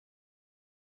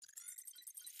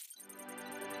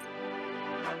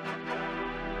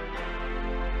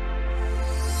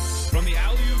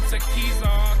Joseph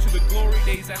Kizar to the glory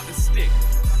days at the stick.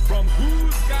 From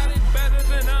who's got it better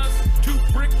than us to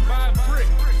brick by brick.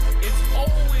 It's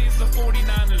always the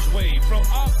 49ers way, from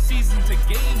off-season to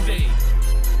game day.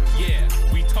 Yeah,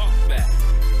 we talk back.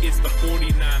 It's the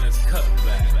 49ers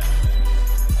cutback.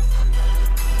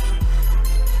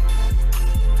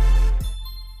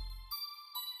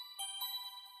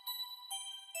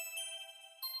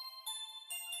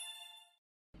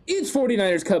 It's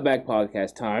 49ers Cutback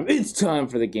Podcast time. It's time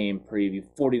for the game preview.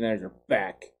 49ers are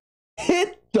back.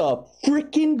 Hit the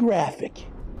freaking graphic.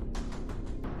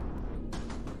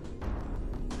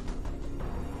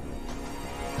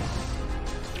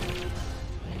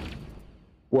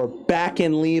 We're back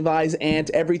in Levi's Ant.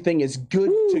 Everything is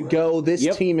good to go.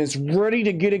 This team is ready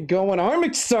to get it going. I'm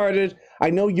excited. I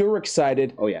know you're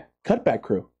excited. Oh, yeah. Cutback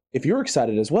crew, if you're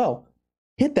excited as well,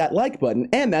 hit that like button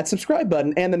and that subscribe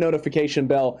button and the notification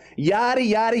bell. Yada,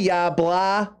 yada, yada,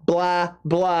 blah, blah,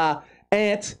 blah.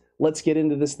 And let's get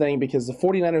into this thing because the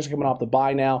 49ers are coming off the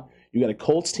bye now. You got a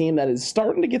Colts team that is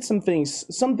starting to get some things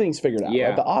figured out. Yeah.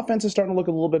 Right? The offense is starting to look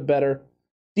a little bit better.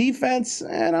 Defense,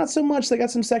 not so much. They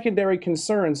got some secondary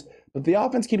concerns, but the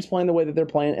offense keeps playing the way that they're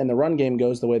playing, and the run game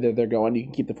goes the way that they're going. You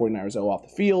can keep the 49ers off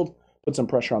the field, put some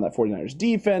pressure on that 49ers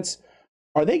defense.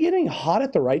 Are they getting hot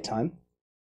at the right time?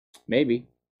 Maybe.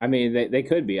 I mean, they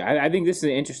could be. I think this is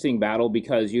an interesting battle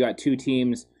because you got two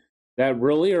teams that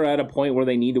really are at a point where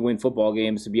they need to win football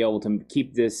games to be able to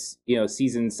keep this,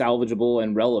 season salvageable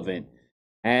and relevant.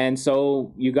 And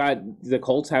so you got the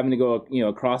Colts having to go,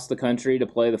 across the country to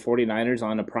play the 49ers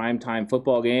on a primetime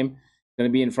football game. It's going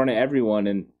to be in front of everyone.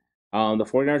 And the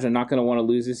 49ers are not going to want to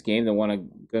lose this game. They're going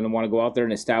to want to go out there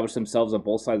and establish themselves on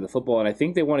both sides of the football. And I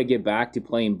think they want to get back to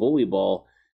playing bully ball,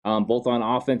 both on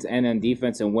offense and on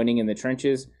defense, and winning in the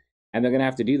trenches. And they're going to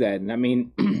have to do that. And I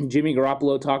mean, Jimmy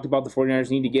Garoppolo talked about the 49ers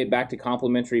need to get back to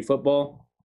complementary football,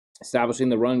 establishing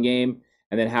the run game,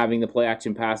 and then having the play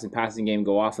action pass and passing game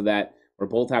go off of that, where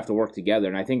both have to work together.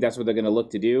 And I think that's what they're going to look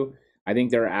to do. I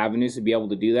think there are avenues to be able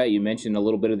to do that. You mentioned a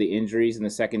little bit of the injuries in the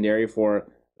secondary for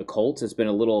the Colts. It's been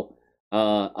a little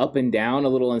up and down, a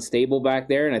little unstable back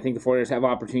there. And I think the 49ers have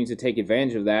opportunities to take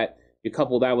advantage of that. You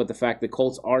couple that with the fact the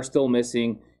Colts are still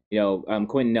missing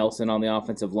Quentin Nelson on the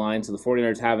offensive line. So the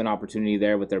 49ers have an opportunity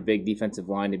there with their big defensive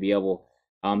line to be able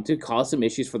to cause some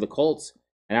issues for the Colts.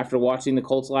 And after watching the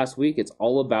Colts last week, it's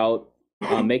all about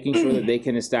making sure that they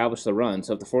can establish the run.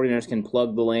 So if the 49ers can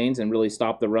plug the lanes and really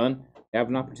stop the run, they have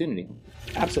an opportunity.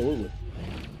 Absolutely.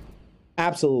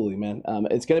 Absolutely, man.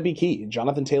 It's going to be key.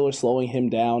 Jonathan Taylor slowing him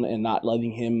down and not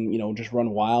letting him, just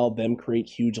run wild, them create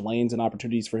huge lanes and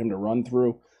opportunities for him to run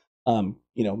through.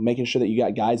 Making sure that you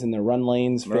got guys in their run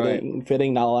lanes,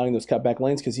 fitting, not allowing those cutback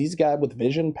lanes, because he's got with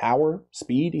vision, power,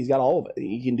 speed, he's got all of it.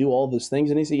 He can do all of those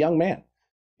things, and he's a young man.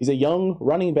 He's a young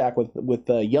running back with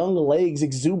young legs,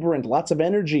 exuberant, lots of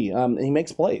energy. And he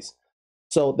makes plays.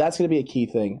 So that's going to be a key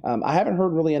thing. I haven't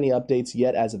heard really any updates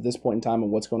yet as of this point in time on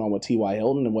what's going on with T.Y.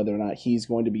 Hilton and whether or not he's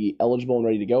going to be eligible and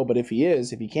ready to go. But if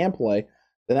he can play,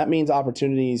 then that means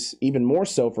opportunities even more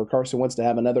so for Carson Wentz to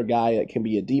have another guy that can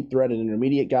be a deep threat, an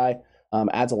intermediate guy,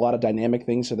 adds a lot of dynamic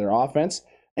things to their offense,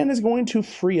 and is going to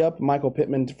free up Michael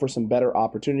Pittman for some better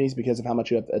opportunities because of how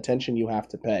much attention you have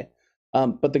to pay.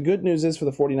 But the good news is for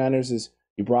the 49ers is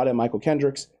you brought in Michael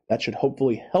Kendricks. That should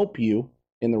hopefully help you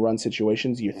in the run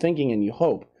situations. You're thinking and you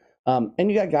hope. And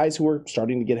you got guys who are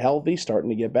starting to get healthy, starting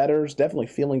to get better, definitely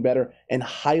feeling better, and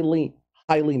highly,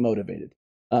 highly motivated.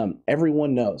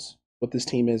 Everyone knows what this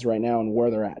team is right now and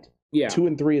where they're at. Yeah.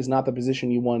 2-3 is not the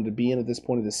position you wanted to be in at this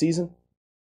point of the season.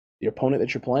 The opponent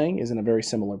that you're playing is in a very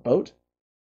similar boat.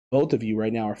 Both of you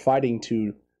right now are fighting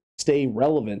to stay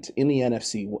relevant in the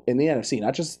NFC,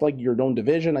 not just like your own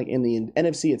division, like in the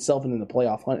NFC itself and in the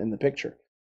playoff hunt in the picture.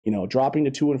 Dropping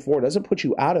to 2-4 doesn't put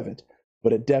you out of it,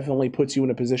 but it definitely puts you in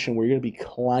a position where you're going to be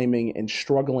climbing and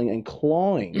struggling and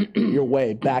clawing your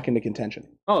way back into contention.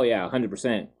 Oh, yeah,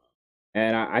 100%.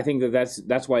 And I think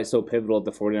that's why it's so pivotal that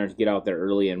the 49ers get out there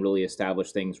early and really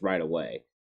establish things right away.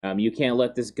 You can't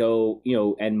let this go,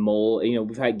 and mull.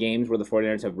 We've had games where the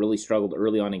 49ers have really struggled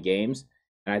early on in games.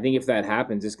 And I think if that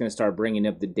happens, it's going to start bringing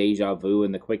up the deja vu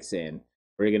and the quicksand,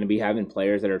 where you're going to be having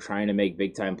players that are trying to make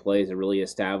big-time plays to really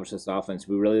establish this offense.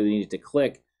 We really need it to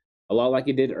click a lot like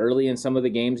it did early in some of the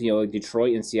games,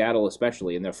 Detroit and Seattle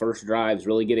especially, in their first drives,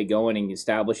 really get it going and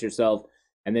establish yourself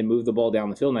and then move the ball down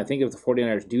the field. And I think if the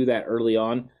 49ers do that early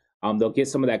on, they'll get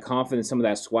some of that confidence, some of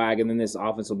that swag, and then this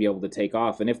offense will be able to take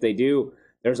off. And if they do,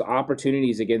 there's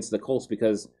opportunities against the Colts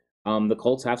because the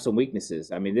Colts have some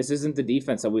weaknesses. I mean, this isn't the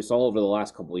defense that we saw over the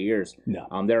last couple of years. No.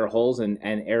 There are holes and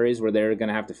areas where they're going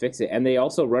to have to fix it. And they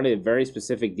also run a very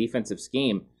specific defensive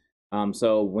scheme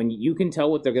So when you can tell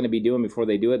what they're going to be doing before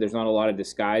they do it, there's not a lot of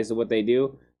disguise of what they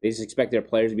do. They just expect their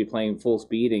players to be playing full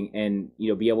speed and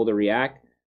be able to react.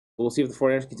 We'll see if the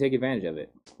 49ers can take advantage of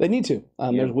it. They need to.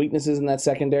 There's weaknesses in that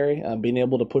secondary. Being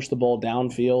able to push the ball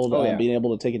downfield, being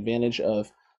able to take advantage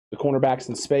of the cornerbacks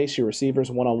in space, your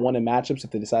receivers one-on-one in matchups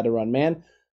if they decide to run man.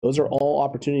 Those are all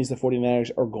opportunities the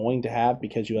 49ers are going to have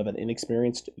because you have an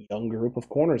inexperienced young group of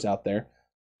corners out there.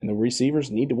 And the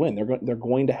receivers need to win. They're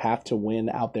going to have to win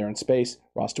out there in space.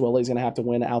 Ross Dwelley is going to have to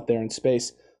win out there in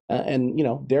space. And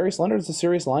Darius Leonard is a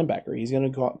serious linebacker. He's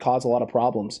going to cause a lot of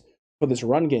problems for this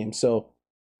run game. So,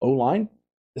 O-line,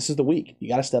 this is the week. You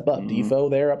got to step up. Defoe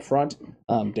there up front.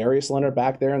 Darius Leonard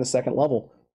back there in the second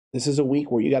level. This is a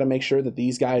week where you got to make sure that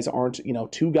these guys aren't,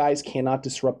 two guys cannot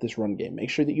disrupt this run game.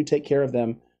 Make sure that you take care of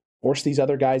them. Force these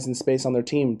other guys in space on their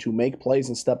team to make plays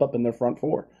and step up in their front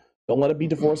four. Don't let it be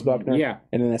DeForest Buckner. Yeah.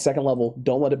 And in the second level,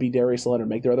 don't let it be Darius Leonard.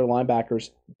 Make their other linebackers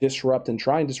disrupt and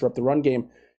try and disrupt the run game.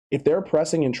 If they're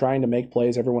pressing and trying to make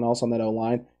plays, everyone else on that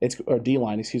O-line, or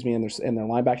D-line, in their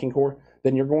linebacking core,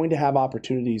 then you're going to have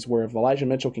opportunities where if Elijah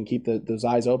Mitchell can keep those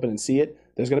eyes open and see it,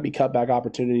 there's going to be cutback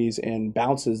opportunities and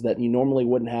bounces that you normally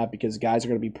wouldn't have because guys are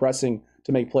going to be pressing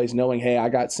to make plays knowing, hey,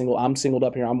 I'm singled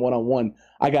up here, I'm one-on-one,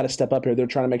 I got to step up here. They're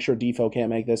trying to make sure Defoe can't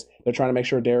make this. They're trying to make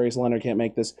sure Darius Leonard can't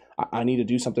make this. I need to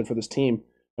do something for this team.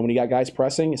 And when you got guys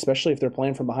pressing, especially if they're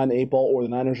playing from behind the 8-ball or the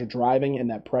Niners are driving and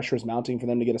that pressure is mounting for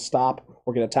them to get a stop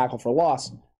or get a tackle for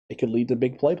loss, it could lead to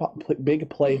big play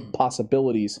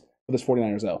possibilities for this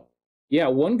 49ers, though. Yeah,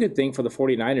 one good thing for the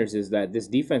 49ers is that this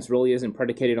defense really isn't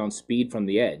predicated on speed from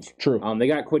the edge. True. They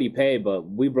got Kwity Paye, but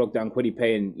we broke down Kwity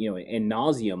Paye in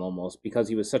nauseum almost because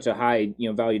he was such a high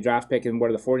value draft pick and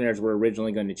where the 49ers were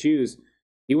originally going to choose.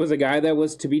 He was a guy that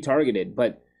was to be targeted,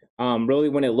 but really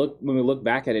when we look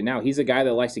back at it now, he's a guy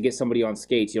that likes to get somebody on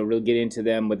skates. He'll really get into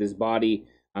them with his body,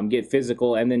 get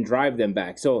physical, and then drive them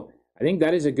back. So I think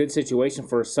that is a good situation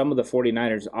for some of the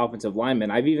 49ers offensive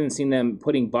linemen. I've even seen them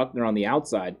putting Buckner on the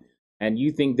outside. And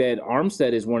you think that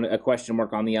Armstead is a question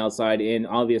mark on the outside in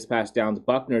obvious pass downs.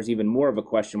 Buckner's even more of a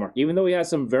question mark. Even though he has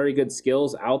some very good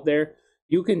skills out there,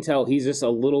 you can tell he's just a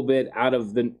little bit out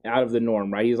of the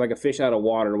norm, right? He's like a fish out of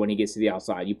water when he gets to the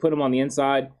outside. You put him on the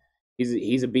inside,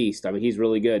 he's a beast. I mean, he's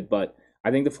really good. But I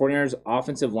think the 49ers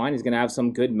offensive line is going to have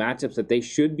some good matchups that they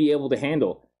should be able to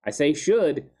handle. I say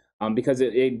should because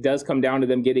it does come down to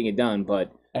them getting it done,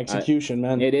 but execution,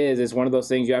 man. It is. It's one of those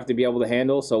things you have to be able to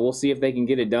handle. So we'll see if they can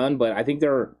get it done. But I think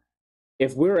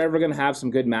if we're ever going to have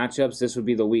some good matchups, this would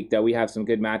be the week that we have some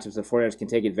good matchups the 49ers can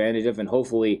take advantage of and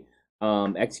hopefully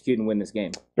execute and win this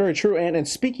game. Very true. And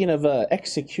speaking of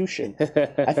execution,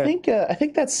 I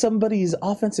think that's somebody's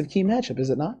offensive key matchup,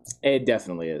 is it not? It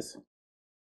definitely is.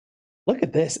 Look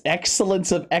at this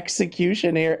excellence of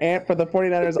execution here, and for the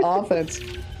 49ers offense.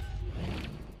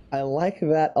 I like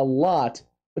that a lot.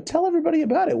 But tell everybody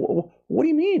about it. What do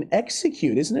you mean,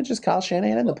 execute? Isn't it just Kyle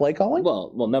Shanahan and the play calling?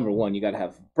 Well, number one, you got to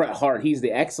have Brett Hart. He's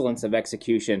the excellence of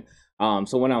execution.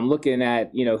 So when I'm looking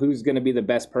at, who's going to be the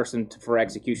best person for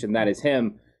execution, that is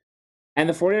him. And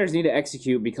the 49ers need to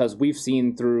execute because we've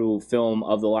seen through film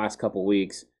of the last couple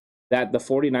weeks that the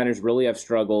 49ers really have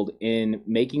struggled in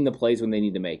making the plays when they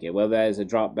need to make it, whether that is a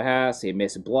drop pass, a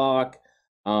missed block,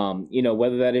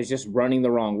 whether that is just running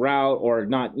the wrong route or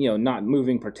not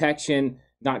moving protection,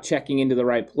 not checking into the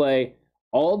right play.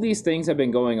 All these things have been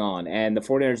going on, and the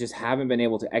 49ers just haven't been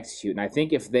able to execute. And I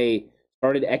think if they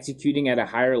started executing at a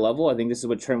higher level, I think this is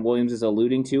what Trent Williams is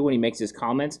alluding to when he makes his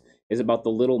comments, is about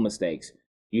the little mistakes.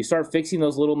 You start fixing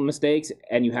those little mistakes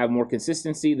and you have more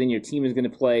consistency, then your team is going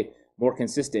to play more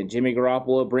consistent. Jimmy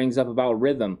Garoppolo brings up about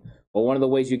rhythm. Well, one of the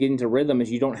ways you get into rhythm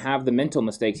is you don't have the mental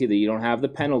mistakes either. You don't have the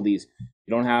penalties.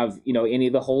 You don't have, any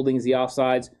of the holdings, the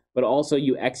offsides, but also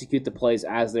you execute the plays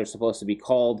as they're supposed to be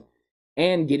called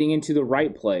and getting into the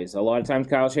right plays. A lot of times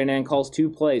Kyle Shanahan calls 2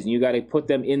 plays, and you got to put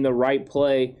them in the right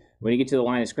play when you get to the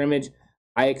line of scrimmage.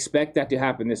 I expect that to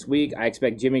happen this week. I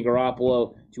expect Jimmy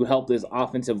Garoppolo to help this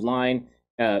offensive line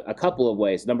a couple of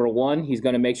ways. Number one, he's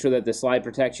going to make sure that the slide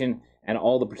protection and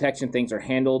all the protection things are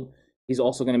handled. He's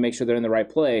also going to make sure they're in the right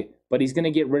play, but he's going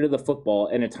to get rid of the football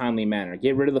in a timely manner.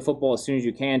 Get rid of the football as soon as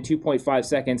you can, 2.5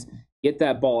 seconds, get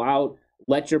that ball out,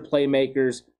 let your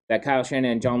playmakers that Kyle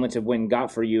Shanahan and John Lynch have went and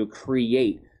got for you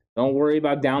create. Don't worry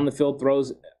about down the field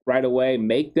throws right away.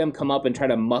 Make them come up and try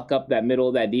to muck up that middle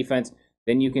of that defense.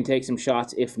 Then you can take some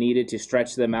shots if needed to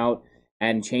stretch them out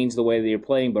and change the way that you're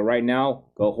playing. But right now,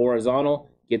 go horizontal,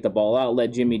 get the ball out,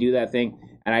 let Jimmy do that thing.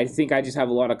 And I think I just have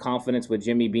a lot of confidence with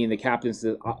Jimmy being the captain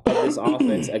of this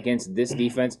offense against this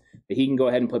defense that he can go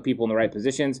ahead and put people in the right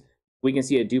positions. We can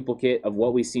see a duplicate of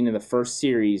what we've seen in the first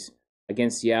series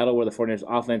against Seattle where the 49ers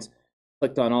offense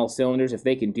clicked on all cylinders, if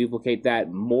they can duplicate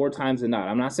that more times than not.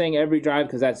 I'm not saying every drive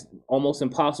because that's almost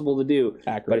impossible to do.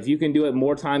 Accurate. But if you can do it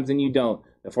more times than you don't,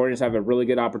 the 49ers have a really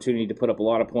good opportunity to put up a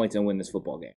lot of points and win this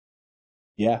football game.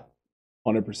 Yeah,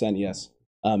 100% yes.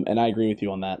 And I agree with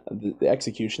you on that. The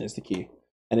execution is the key.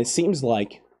 And it seems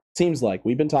like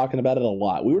we've been talking about it a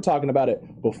lot. We were talking about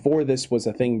it before this was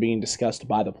a thing being discussed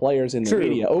by the players in the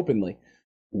media openly.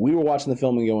 We were watching the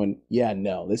film and going, yeah,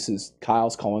 no, this is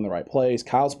Kyle's calling the right plays.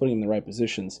 Kyle's putting him in the right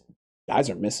positions. Guys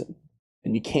are missing.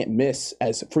 And you can't miss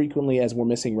as frequently as we're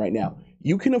missing right now.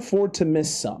 You can afford to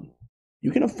miss some.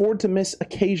 You can afford to miss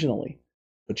occasionally,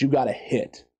 but you got to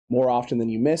hit more often than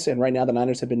you miss. And right now the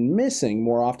Niners have been missing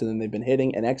more often than they've been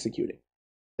hitting and executing.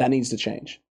 That needs to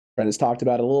change. Brent has talked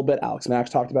about it a little bit. Alex Max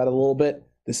talked about it a little bit.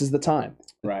 This is the time.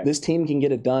 Right. This team can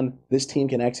get it done. This team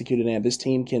can execute it, and this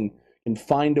team can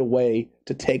find a way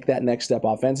to take that next step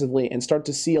offensively and start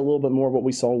to see a little bit more of what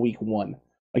we saw week 1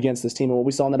 against this team and what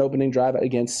we saw in that opening drive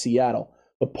against Seattle.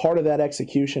 But part of that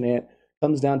execution, Ant,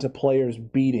 comes down to players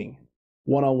beating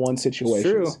one-on-one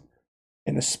situations. True.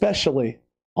 And especially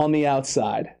on the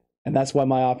outside. And that's why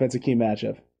my offensive key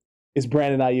matchup is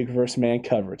Brandon Ayuk versus man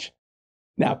coverage.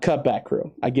 Now, cutback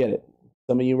crew, I get it.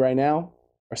 Some of you right now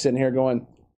are sitting here going,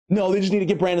 no, they just need to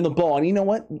get Brandon the ball. And you know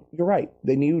what? You're right.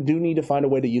 They do need to find a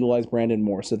way to utilize Brandon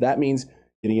more. So that means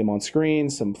getting him on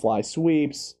screens, some fly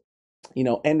sweeps, end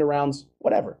arounds,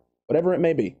 whatever it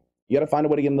may be. You got to find a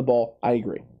way to get him the ball. I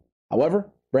agree.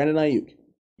 However, Brandon Ayuk,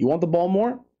 you want the ball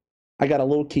more? I got a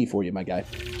little key for you, my guy.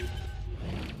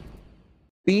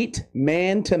 Beat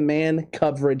man-to-man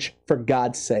coverage, for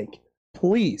God's sake.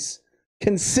 Please,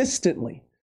 consistently.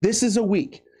 This is a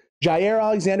week. Jair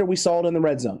Alexander, we saw it in the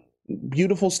red zone.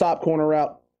 Beautiful stop corner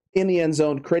route in the end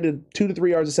zone, created 2 to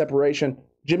 3 yards of separation.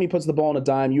 Jimmy puts the ball on a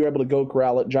dime. You're able to go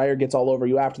corral it. Jair gets all over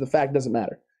you after the fact. Doesn't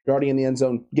matter. You're already in the end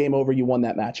zone. Game over. You won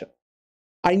that matchup.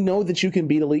 I know that you can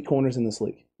beat elite corners in this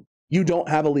league. You don't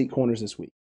have elite corners this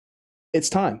week. It's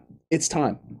time. It's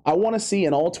time. I want to see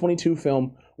an all-22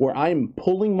 film where I'm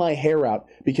pulling my hair out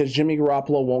because Jimmy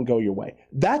Garoppolo won't go your way.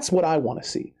 That's what I want to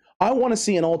see. I want to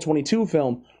see an all-22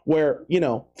 film where,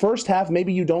 first half,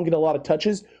 maybe you don't get a lot of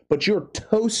touches, but you're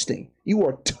toasting. You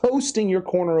are toasting your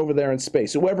corner over there in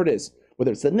space, whoever it is,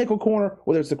 whether it's the nickel corner,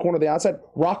 whether it's the corner of the outside,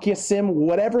 Rock Yassim,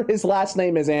 whatever his last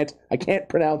name is, Ant. I can't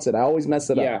pronounce it. I always mess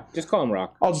it up. Yeah, just call him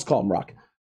Rock. I'll just call him Rock.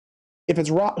 If it's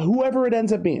Rock, whoever it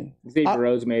ends up being. Xavier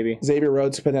Rhodes, maybe. Xavier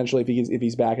Rhodes, potentially, if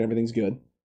he's back and everything's good.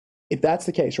 If that's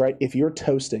the case, right, if you're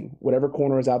toasting whatever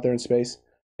corner is out there in space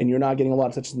and you're not getting a lot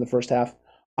of touches in the first half,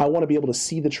 I want to be able to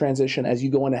see the transition as you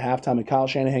go into halftime and Kyle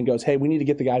Shanahan goes, hey, we need to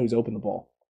get the guy who's open the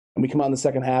ball. And we come out in the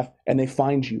second half and they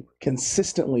find you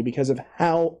consistently because of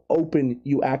how open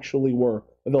you actually were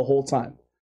the whole time.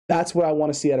 That's what I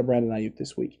want to see out of Brandon Ayuk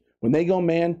this week. When they go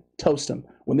man, toast them.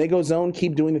 When they go zone,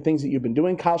 keep doing the things that you've been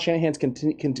doing. Kyle Shanahan's going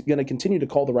to continue to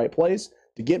call the right plays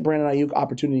to get Brandon Ayuk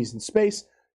opportunities in space.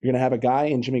 You're going to have a guy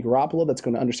in Jimmy Garoppolo that's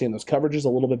going to understand those coverages a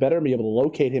little bit better and be able to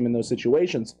locate him in those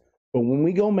situations. But when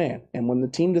we go man, and when the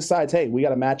team decides, hey, we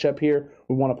got a matchup here,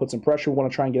 we want to put some pressure, we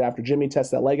want to try and get after Jimmy,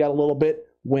 test that leg out a little bit,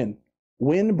 win.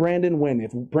 Win, Brandon, win.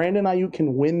 If Brandon Ayuk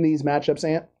can win these matchups,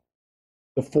 Ant,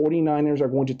 the 49ers are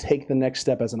going to take the next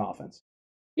step as an offense.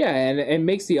 Yeah, and it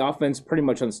makes the offense pretty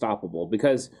much unstoppable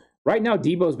because right now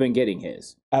Debo's been getting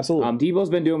his. Absolutely. Debo's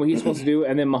been doing what he's supposed to do,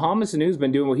 and then Mohamed Sanu's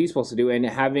been doing what he's supposed to do and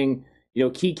having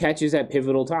key catches at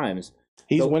pivotal times.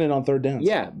 He's winning on third downs.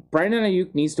 Yeah, Brandon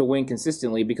Ayuk needs to win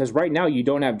consistently because right now you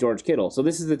don't have George Kittle. So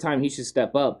this is the time he should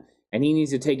step up, and he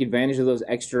needs to take advantage of those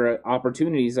extra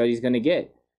opportunities that he's going to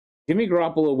get. Jimmy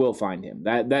Garoppolo will find him.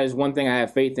 That is one thing I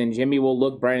have faith in. Jimmy will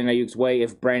look Brandon Ayuk's way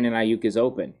if Brandon Ayuk is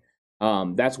open.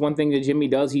 That's one thing that Jimmy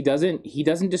does. He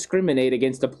doesn't discriminate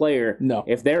against a player. No.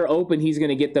 If they're open, he's going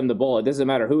to get them the ball. It doesn't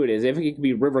matter who it is. If it could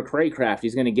be River Craycraft,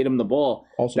 he's going to get him the ball.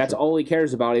 That's all he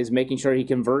cares about is making sure he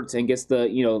converts and gets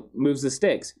moves the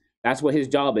sticks. That's what his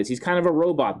job is. He's kind of a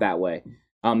robot that way.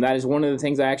 That is one of the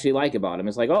things I actually like about him.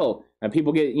 It's like, and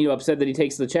people get upset that he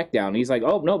takes the check down. He's like,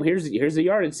 oh no, here's the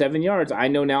yardage, 7 yards. I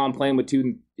know now I'm playing with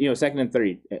 2, second and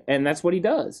 3, and that's what he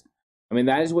does. I mean,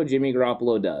 that is what Jimmy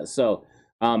Garoppolo does. So.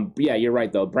 Yeah, you're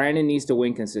right, though. Brandon needs to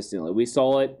win consistently. We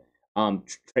saw it.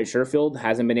 Trey Sherfield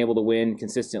hasn't been able to win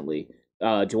consistently.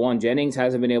 Jawan Jennings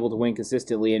hasn't been able to win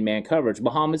consistently in man coverage.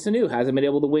 Mohamed Sanu hasn't been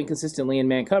able to win consistently in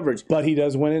man coverage. But he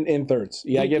does win in thirds.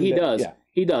 Yeah, he does. Yeah.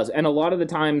 He does. And a lot of the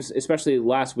times, especially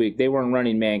last week, they weren't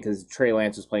running man because Trey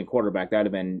Lance was playing quarterback. That would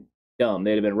have been dumb.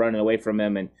 They'd have been running away from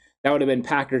him, and that would have been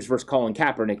Packers versus Colin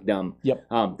Kaepernick dumb. Yep.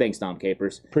 Thanks, Dom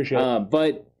Capers. Appreciate it.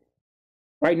 But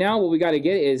Right now, what we got to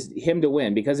get is him to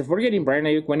win, because if we're getting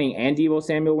Brandon Ayuk winning and Deebo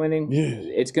Samuel winning,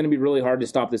 it's going to be really hard to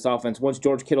stop this offense once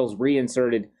George Kittle's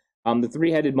reinserted. The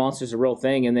three-headed monster is a real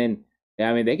thing, and then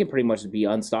I mean they can pretty much be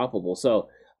unstoppable. So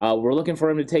we're looking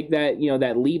for him to take that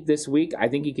that leap this week. I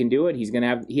think he can do it.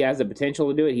 He has the potential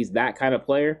to do it. He's that kind of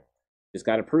player. Just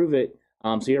got to prove it.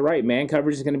 So you're right. Man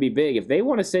coverage is going to be big. If they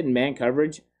want to sit in man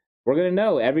coverage, we're going to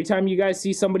know every time you guys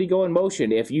see somebody go in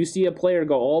motion. If you see a player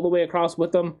go all the way across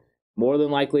with them, more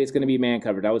than likely it's going to be man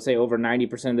coverage. I would say over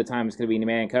 90% of the time it's going to be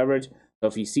man coverage. So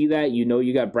if you see that,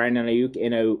 you got Brandon Ayuk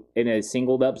in a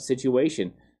singled up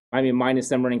situation. I mean, minus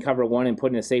them running cover one and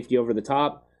putting a safety over the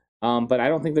top. But I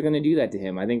don't think they're going to do that to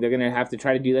him. I think they're going to have to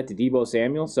try to do that to Deebo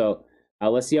Samuel. So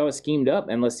let's see how it's schemed up,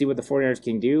 and let's see what the 49ers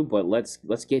can do. But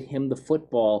let's get him the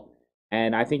football.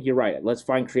 And I think you're right. Let's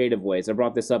find creative ways. I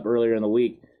brought this up earlier in the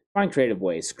week. Find creative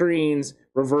ways. Screens,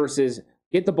 reverses,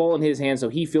 get the ball in his hands so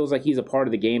he feels like he's a part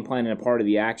of the game plan and a part of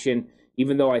the action,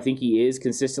 even though I think he is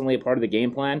consistently a part of the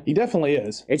game plan. He definitely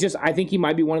is. It's just, I think he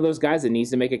might be one of those guys that needs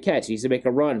to make a catch, needs to make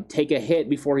a run, take a hit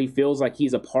before he feels like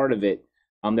he's a part of it.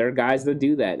 There are guys that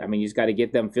do that. I mean, you just got to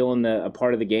get them feeling a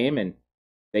part of the game, and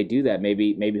they do that.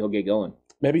 Maybe he'll get going.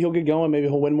 Maybe he'll get going. Maybe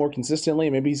he'll win more consistently.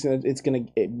 Maybe it's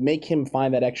going to make him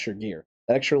find that extra gear,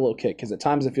 that extra little kick. Because at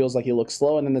times it feels like he looks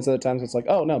slow, and then there's other times it's like,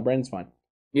 oh, no, Brandon's fine.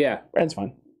 Yeah. Brandon's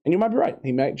fine. And you might be right.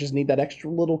 He might just need that extra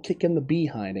little kick in the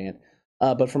behind, Ant.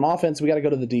 But from offense, we got to go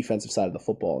to the defensive side of the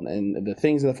football and the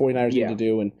things that the 49ers need to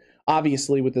do. And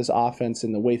obviously with this offense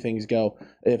and the way things go,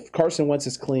 if Carson Wentz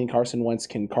is clean, Carson Wentz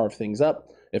can carve things up.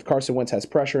 If Carson Wentz has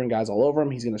pressure and guys all over him,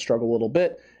 he's going to struggle a little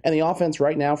bit. And the offense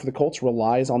right now for the Colts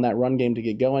relies on that run game to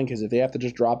get going, because if they have to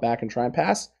just drop back and try and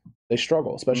pass, they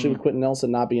struggle, especially with Quentin Nelson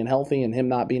not being healthy and him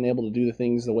not being able to do the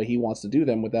things the way he wants to do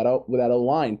them with that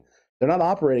O-line. They're not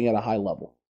operating at a high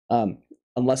level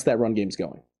unless that run game's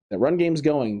going. That run game's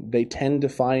going, they tend to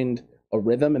find a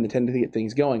rhythm and they tend to get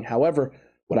things going. However,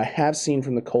 what I have seen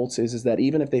from the Colts is that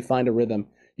even if they find a rhythm,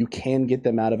 you can get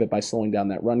them out of it by slowing down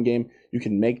that run game. You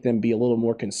can make them be a little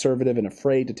more conservative and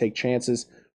afraid to take chances.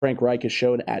 Frank Reich has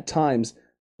shown at times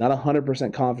not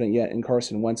 100% confident yet in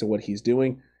Carson Wentz and what he's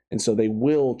doing. And so they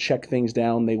will check things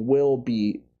down. They will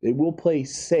play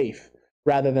safe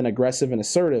rather than aggressive and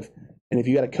assertive. And if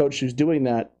you got a coach who's doing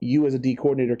that, you as a D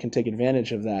coordinator can take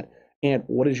advantage of that. And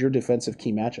what is your defensive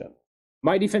key matchup?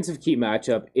 My defensive key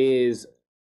matchup is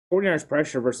 49ers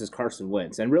pressure versus Carson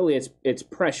Wentz. And really it's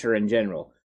pressure in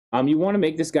general. You want to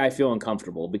make this guy feel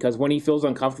uncomfortable, because when he feels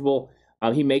uncomfortable,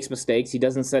 he makes mistakes. He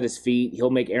doesn't set his feet. He'll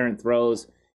make errant throws.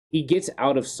 He gets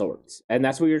out of sorts. And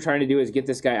that's what you're trying to do, is get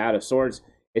this guy out of sorts.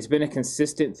 It's been a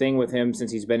consistent thing with him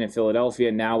since he's been in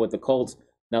Philadelphia. Now with the Colts,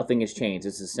 nothing has changed.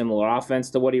 It's a similar offense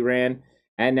to what he ran.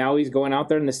 And now he's going out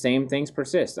there and the same things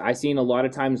persist. I seen a lot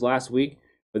of times last week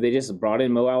where they just brought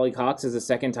in Mo Alley Cox as a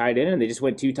second tight end, and they just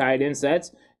went 2 tight end sets,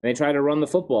 and they try to run the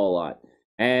football a lot.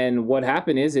 And what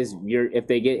happened is if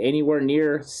they get anywhere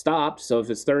near stopped, so if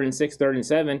it's 3rd and 6, 3rd and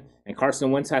 7, and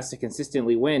Carson Wentz has to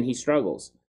consistently win, he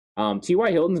struggles.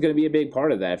 T.Y. Hilton's going to be a big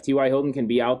part of that. If T.Y. Hilton can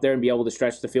be out there and be able to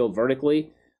stretch the field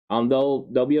vertically,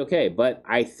 they'll be okay. But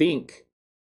I think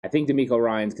DeMeco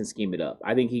Ryans can scheme it up.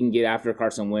 I think he can get after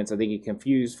Carson Wentz. I think he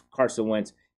confused Carson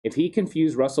Wentz. If he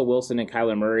confused Russell Wilson and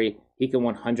Kyler Murray, he can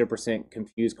 100%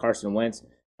 confuse Carson Wentz.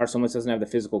 Carson Wentz doesn't have the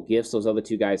physical gifts those other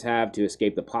two guys have to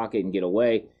escape the pocket and get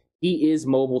away. He is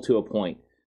mobile to a point.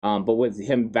 But with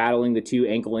him battling the 2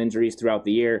 ankle injuries throughout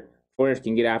the year, 49ers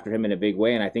can get after him in a big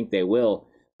way, and I think they will.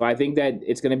 But I think that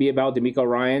it's going to be about DeMeco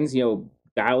Ryans,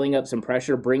 dialing up some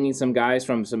pressure, bringing some guys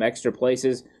from some extra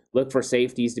places. Look for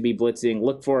safeties to be blitzing.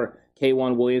 Look for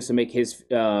K'Wan Williams to make his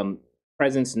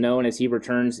presence known as he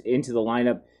returns into the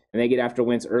lineup, and they get after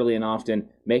Wentz early and often.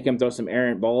 Make him throw some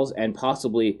errant balls and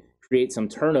possibly create some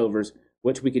turnovers,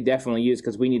 which we could definitely use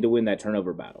because we need to win that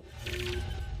turnover battle.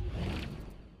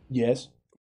 Yes.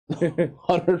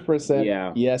 100%.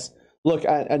 Yeah. Yes. Look,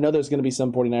 I know there's going to be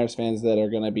some 49ers fans that are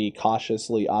going to be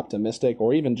cautiously optimistic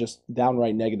or even just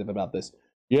downright negative about this.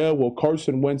 Yeah, well,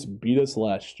 Carson Wentz beat us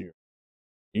last year.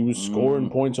 He was scoring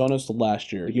points on us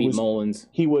last year. He beat Mullins.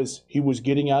 He was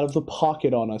getting out of the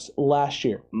pocket on us last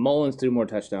year. Mullins threw more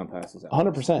touchdown passes.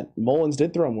 100%. Mullins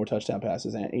did throw more touchdown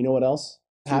passes. And you know what else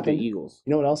happened? The Eagles.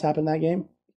 You know what else happened that game?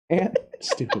 And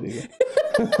stupid Eagles.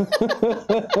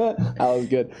 That was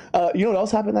good. You know what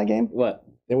else happened that game? What?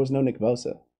 There was no Nick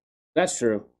Bosa. That's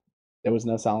true. There was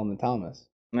no Solomon Thomas.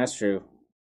 That's true.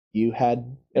 You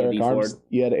had Eric Armstead.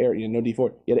 You had no D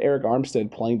Ford. You had Eric Armstead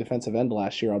playing defensive end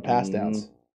last year on pass downs.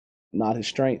 Not his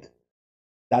strength.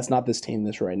 That's not this team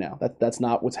right now. That's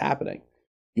not what's happening.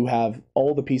 You have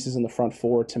all the pieces in the front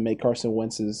 4 to make Carson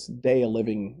Wentz's day a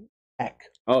living heck.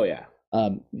 Oh yeah.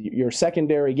 Your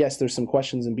secondary, yes, there's some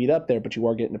questions and beat up there, but you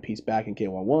are getting a piece back in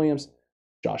K'Waun Williams.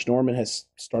 Josh Norman has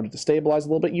started to stabilize a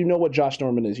little bit. You know what Josh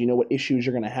Norman is. You know what issues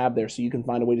you're going to have there, so you can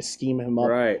find a way to scheme him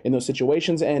up in those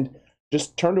situations and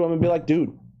just turn to him and be like,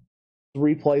 dude,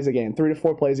 3 to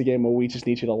 4 plays a game where we just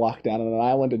need you to lock down on an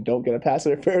island and don't get a pass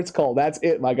interference call. That's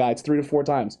it, my guy. It's 3 to 4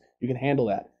 times. You can handle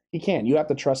that. He can. You have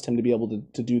to trust him to be able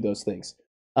to do those things.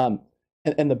 And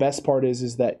the best part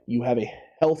is that you have a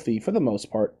healthy, for the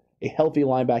most part, a healthy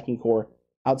linebacking core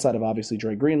outside of obviously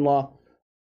Dre Greenlaw,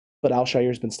 but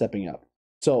Alshair's been stepping up.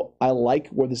 So I like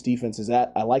where this defense is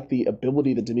at. I like the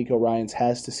ability that DeMeco Ryans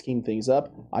has to scheme things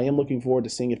up. I am looking forward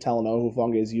to seeing if Talanoa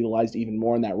Hufanga is utilized even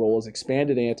more in that role as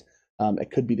expanded, and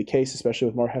it could be the case, especially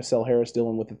with Marcel Harris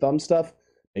dealing with the thumb stuff.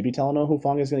 Maybe Talanoa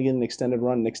Hufanga is going to get an extended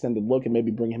run, an extended look, and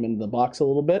maybe bring him into the box a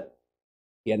little bit.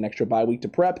 He had an extra bye week to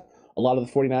prep. A lot of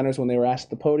the 49ers, when they were asked at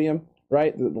the podium,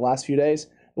 right, the last few days,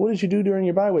 what did you do during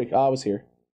your bye week? Oh, I was here.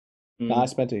 No, I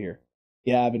spent it here.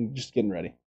 Yeah, I've been just getting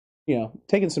ready. You know,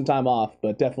 taking some time off,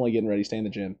 but definitely getting ready, staying in the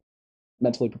gym,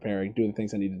 mentally preparing, doing the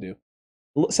things I need to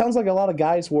do. Sounds like a lot of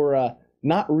guys were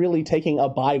not really taking a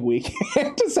bye week.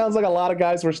 It just sounds like a lot of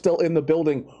guys were still in the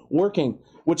building working,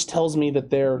 which tells me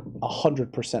that they're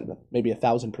 100%, maybe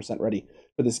 1,000% ready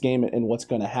for this game and what's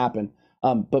going to happen.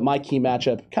 But my key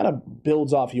matchup kind of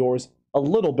builds off yours a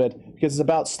little bit because it's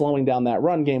about slowing down that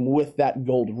run game with that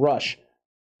gold rush.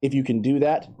 If you can do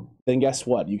that, then guess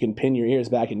what? You can pin your ears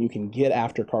back and you can get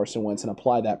after Carson Wentz and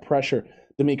apply that pressure.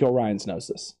 DeMeco Ryans knows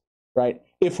this, right?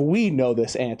 If we know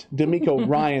this, Ant, DeMeco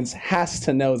Ryans has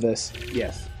to know this.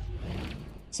 Yes.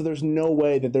 So there's no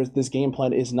way that this game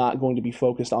plan is not going to be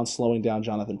focused on slowing down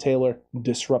Jonathan Taylor,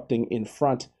 disrupting in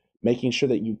front, making sure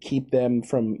that you keep them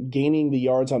from gaining the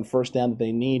yards on first down that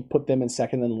they need, put them in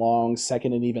second and longs,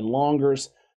 second and even longers,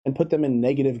 and put them in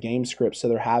negative game scripts so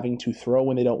they're having to throw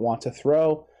when they don't want to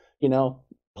throw. You know,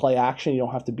 play action you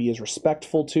don't have to be as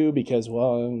respectful to because,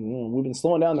 well, we've been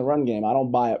slowing down the run game. I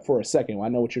don't buy it for a second. I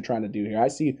know what you're trying to do here.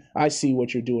 I see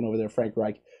what you're doing over there, Frank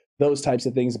Reich. Those types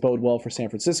of things bode well for San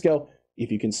Francisco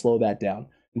if you can slow that down.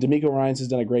 And DeMeco Ryans has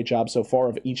done a great job so far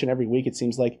of each and every week. It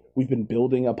seems like we've been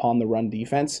building upon the run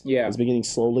defense. Yeah. It's been getting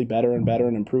slowly better and better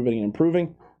and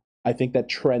improving. I think that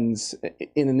trends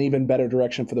in an even better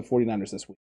direction for the 49ers this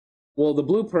week. Well, the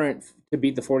blueprint to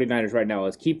beat the 49ers right now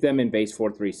is keep them in base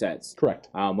 4-3 sets. Correct.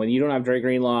 When you don't have Dre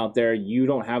Greenlaw out there, you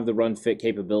don't have the run fit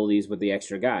capabilities with the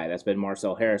extra guy. That's been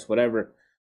Marcel Harris, whatever.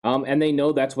 And they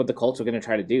know that's what the Colts are going to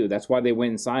try to do. That's why they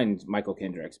went and signed Michael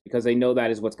Kendricks, because they know that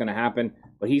is what's going to happen.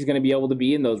 But he's going to be able to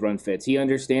be in those run fits. He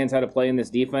understands how to play in this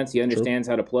defense. He understands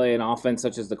how to play an offense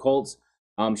such as the Colts.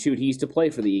 He used to play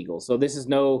for the Eagles. So this is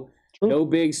no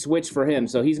big switch for him.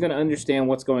 So he's going to understand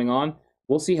what's going on.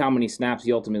 We'll see how many snaps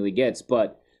he ultimately gets,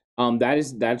 but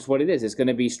that's what it is. It's going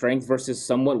to be strength versus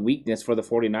somewhat weakness for the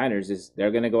 49ers. Is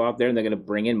they're going to go out there and they're going to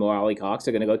bring in Mo Alley-Cox.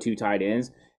 They're going to go 2 tight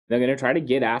ends. They're going to try to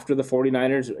get after the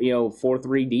 49ers,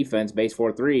 4-3 defense, base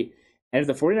 4-3. And if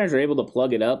the 49ers are able to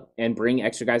plug it up and bring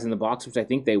extra guys in the box, which I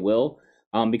think they will,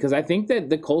 because I think that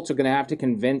the Colts are going to have to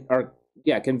convince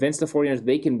the 49ers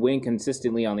they can win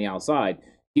consistently on the outside.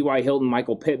 T.Y. Hilton,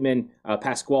 Michael Pittman,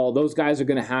 Pasquale, those guys are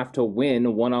going to have to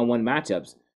win one-on-one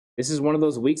matchups. This is one of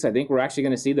those weeks I think we're actually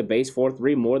going to see the base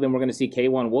 4-3 more than we're going to see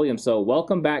K'Waun Williams. So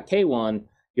welcome back, K'Waun.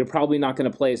 You're probably not going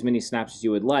to play as many snaps as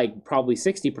you would like, probably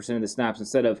 60% of the snaps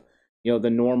instead of the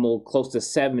normal close to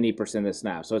 70% of the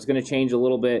snaps. So it's going to change a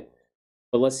little bit,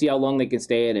 but let's see how long they can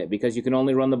stay in it because you can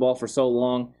only run the ball for so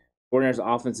long.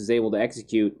 49ers offense is able to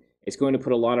execute. It's going to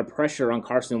put a lot of pressure on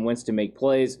Carson Wentz to make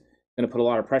plays. Going to put a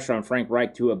lot of pressure on Frank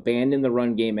Reich to abandon the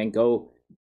run game and go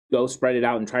spread it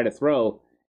out and try to throw.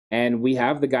 And we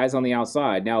have the guys on the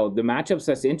outside. Now, the matchups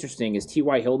that's interesting is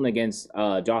T.Y. Hilton against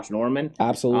Josh Norman.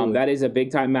 Absolutely. That is a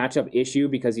big-time matchup issue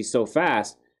because he's so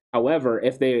fast. However,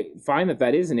 if they find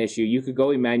that is an issue, you could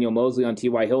go Emmanuel Moseley on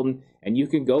T.Y. Hilton, and you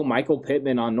could go Michael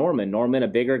Pittman on Norman. Norman, a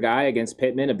bigger guy, against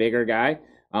Pittman, a bigger guy.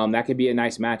 That could be a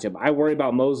nice matchup. I worry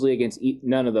about Moseley against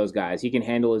none of those guys. He can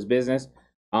handle his business.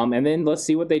 And then let's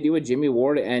see what they do with Jimmy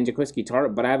Ward and Jaquiski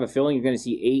Tartt. But I have a feeling you're going to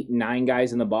see 8, 9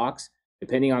 guys in the box,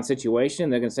 depending on situation.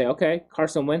 They're going to say, okay,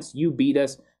 Carson Wentz, you beat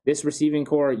us. This receiving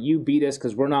core, you beat us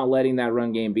because we're not letting that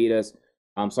run game beat us.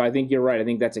 So I think you're right. I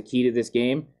think that's a key to this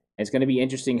game. And it's going to be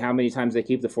interesting how many times they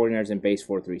keep the 49ers in base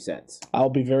 4-3 sets. I'll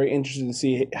be very interested to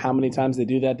see how many times they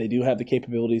do that. They do have the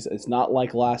capabilities. It's not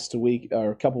like last week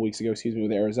or a couple weeks ago,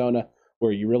 with Arizona,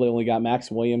 where you really only got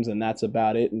Max Williams and that's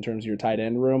about it in terms of your tight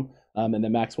end room. And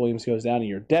then Max Williams goes down and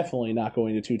you're definitely not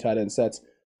going to 2 tight end sets.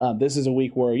 This is a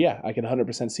week where, I can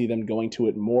 100% see them going to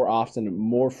it more often,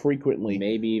 more frequently.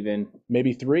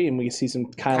 Maybe 3, and we see some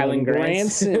Kylen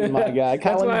Granson, my guy.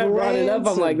 That's why I brought it up.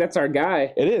 I'm like, that's our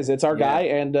guy. It is. It's our guy,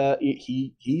 and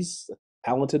he's a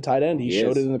talented tight end. He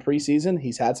showed it in the preseason.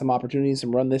 He's had some opportunities to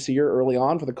run this year early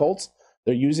on for the Colts.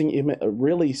 They're using him,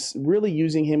 really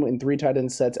using him in 3 tight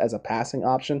end sets as a passing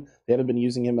option. They haven't been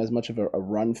using him as much of a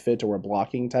run fit or a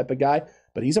blocking type of guy,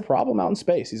 but he's a problem out in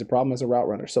space. He's a problem as a route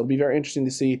runner. So it'll be very interesting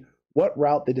to see what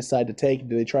route they decide to take.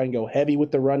 Do they try and go heavy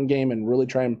with the run game and really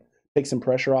try and take some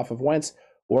pressure off of Wentz,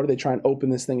 or do they try and open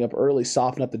this thing up early,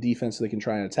 soften up the defense so they can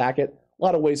try and attack it? A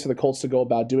lot of ways for the Colts to go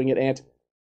about doing it, Ant,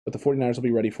 but the 49ers will be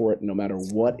ready for it no matter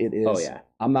what it is. Oh, yeah.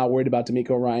 I'm not worried about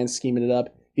DeMeco Ryans scheming it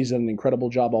up. He's done an incredible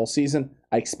job all season.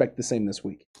 I expect the same this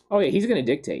week. Oh, yeah, he's going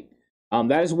to dictate.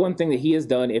 That is one thing that he has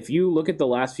done. If you look at the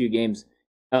last few games,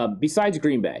 besides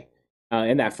Green Bay,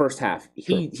 in that first half,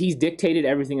 he's dictated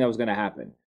everything that was going to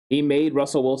happen. He made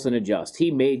Russell Wilson adjust.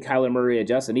 He made Kyler Murray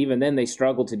adjust, and even then they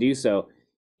struggled to do so.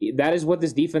 That is what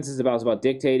this defense is about. It's about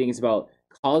dictating. It's about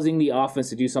causing the offense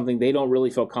to do something they don't really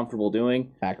feel comfortable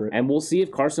doing. Accurate. And we'll see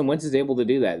if Carson Wentz is able to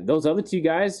do that. Those other 2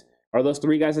 guys, or those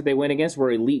 3 guys that they went against,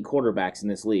 were elite quarterbacks in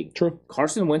this league. True.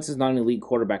 Carson Wentz is not an elite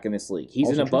quarterback in this league. He's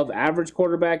also an above-average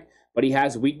quarterback, but he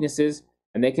has weaknesses,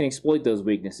 and they can exploit those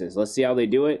weaknesses. Let's see how they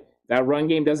do it. That run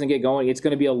game doesn't get going, it's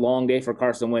going to be a long day for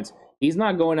Carson Wentz. He's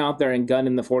not going out there and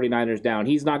gunning the 49ers down.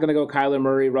 He's not going to go Kyler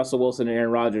Murray, Russell Wilson, and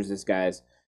Aaron Rodgers, this guys.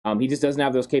 He just doesn't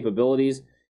have those capabilities,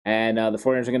 and the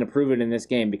 49ers are going to prove it in this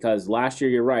game because last year,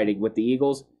 you're right, with the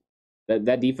Eagles,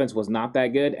 that defense was not that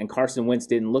good, and Carson Wentz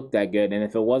didn't look that good. And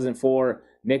if it wasn't for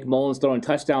Nick Mullins throwing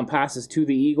touchdown passes to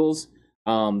the Eagles,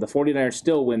 the 49ers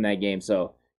still win that game.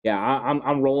 So, yeah,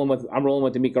 I'm rolling with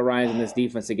DeMeco Ryans in this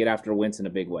defense to get after Wentz in a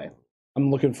big way. I'm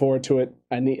looking forward to it.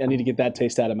 I need to get that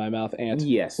taste out of my mouth, Ant.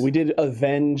 Yes. We did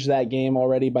avenge that game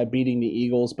already by beating the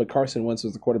Eagles, but Carson Wentz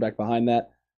was the quarterback behind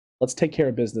that. Let's take care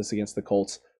of business against the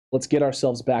Colts. Let's get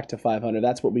ourselves back to 500.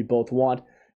 That's what we both want.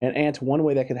 And Ant, one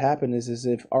way that could happen is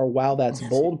if our Wow That's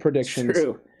Bold predictions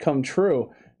come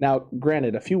true. Now,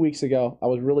 granted, a few weeks ago, I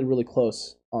was really, really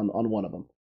close on one of them.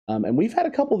 And we've had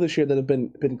a couple this year that have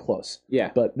been close. Yeah.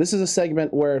 But this is a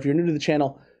segment where if you're new to the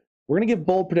channel, we're going to give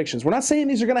bold predictions. We're not saying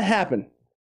these are going to happen,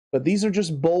 but these are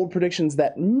just bold predictions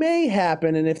that may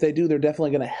happen. And if they do, they're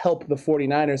definitely going to help the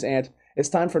 49ers. And it's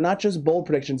time for not just bold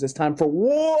predictions. It's time for,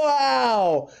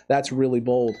 wow, that's really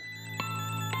bold.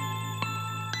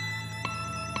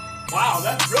 Wow,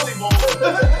 that's really bold.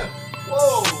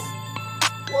 Whoa.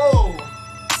 Whoa.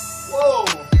 Whoa.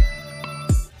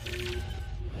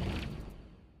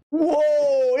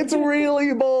 Whoa, it's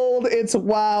really bold. It's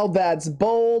wow, that's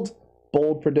bold.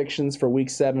 Bold predictions for week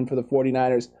 7 for the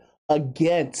 49ers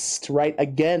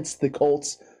against the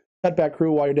Colts. Cutback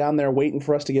crew, while you're down there waiting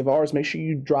for us to give ours, make sure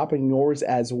you're dropping yours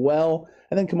as well.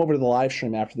 And then come over to the live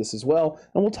stream after this as well.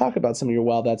 And we'll talk about some of your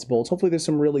wow, that's bolds. Hopefully there's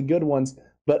some really good ones.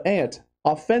 But Ant,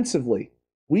 offensively,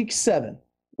 week 7,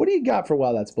 what do you got for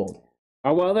wow, that's bold?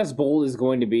 Well, that's bold is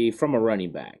going to be from a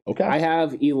running back. Okay. I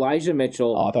have Elijah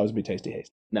Mitchell. Oh, I thought it was going to be Tasty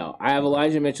Haste. No, I have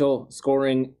Elijah Mitchell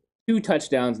scoring 2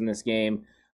 touchdowns in this game.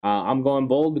 I'm going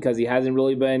bold because he hasn't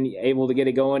really been able to get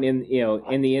it going in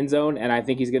the end zone, and I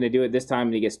think he's going to do it this time.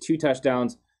 And he gets 2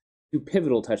 touchdowns, 2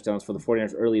 pivotal touchdowns for the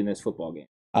 49ers early in this football game.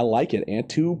 I like it. And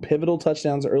 2 pivotal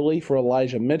touchdowns early for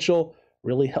Elijah Mitchell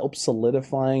really helps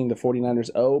solidifying the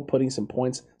 49ers putting some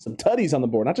points, some tutties on the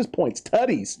board. Not just points,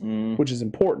 tutties, which is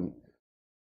important.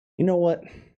 You know what?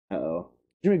 Uh-oh.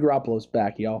 Jimmy Garoppolo's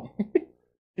back, y'all.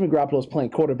 Jimmy Garoppolo's playing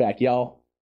quarterback, y'all.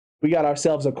 We got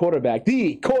ourselves a quarterback,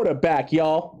 the quarterback,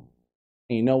 y'all.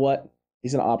 And you know what?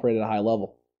 He's going to operate at a high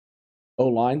level.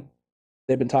 O-line,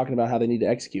 they've been talking about how they need to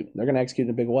execute. They're going to execute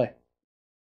in a big way.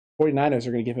 49ers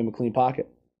are going to give him a clean pocket.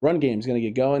 Run game is going to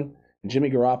get going, and Jimmy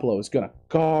Garoppolo is going to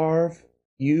carve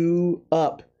you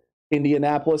up.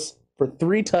 Indianapolis for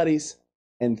 3 tutties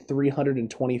and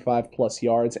 325-plus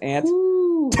yards. And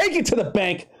take it to the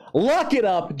bank. Lock it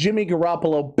up. Jimmy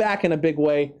Garoppolo back in a big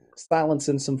way,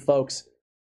 silencing some folks.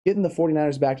 Getting the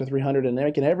 49ers back to 300 and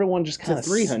making everyone just kind of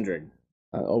 300.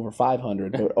 Over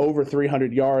 500, but over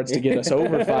 300 yards to get us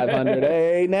over 500.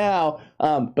 Hey, now.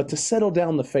 But to settle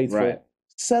down the faithful,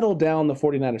 settle down the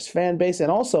 49ers fan base,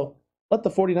 and also let the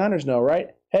 49ers know,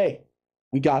 right? Hey,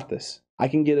 we got this. I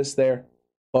can get us there.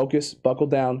 Focus, buckle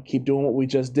down, keep doing what we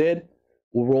just did.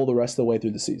 We'll roll the rest of the way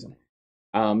through the season.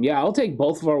 I'll take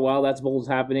both of our Wow That's Bold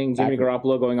happening. Jimmy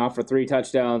Garoppolo going off for 3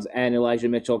 touchdowns and Elijah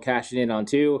Mitchell cashing in on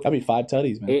 2. That'd be 5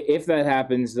 tutties, man. If that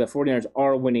happens, the 49ers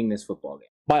are winning this football game.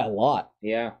 By a lot.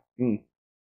 Yeah. I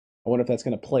wonder if that's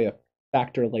going to play a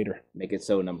factor later. Make it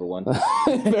so, number one.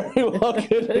 Very well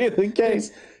could be the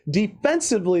case.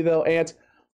 Defensively, though, Ant,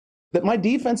 that my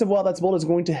defensive Wow That's Bold is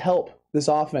going to help this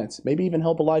offense. Maybe even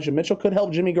help Elijah Mitchell. Could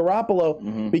help Jimmy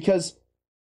Garoppolo because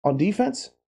on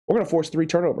defense, we're going to force 3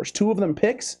 turnovers. 2 of them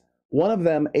picks. One of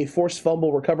them a forced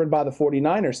fumble recovered by the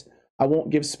 49ers. I won't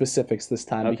give specifics this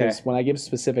time because when I give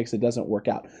specifics, it doesn't work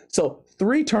out. So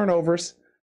 3 turnovers,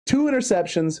 2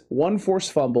 interceptions, 1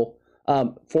 forced fumble.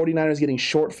 49ers getting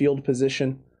short field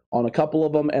position on a couple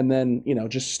of them, and then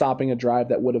just stopping a drive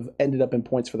that would have ended up in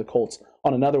points for the Colts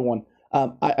on another one.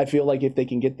 I feel like if they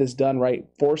can get this done right,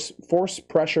 force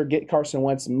pressure, get Carson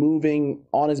Wentz moving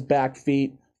on his back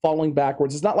feet, falling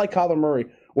backwards. It's not like Kyler Murray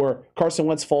where Carson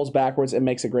Wentz falls backwards and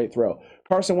makes a great throw.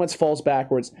 Carson Wentz falls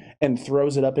backwards and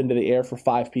throws it up into the air for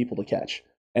 5 people to catch,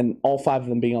 and all 5 of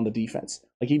them being on the defense.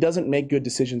 Like, he doesn't make good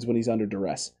decisions when he's under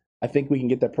duress. I think we can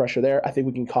get that pressure there. I think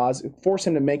we can force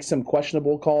him to make some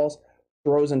questionable calls,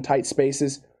 throws in tight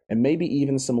spaces, and maybe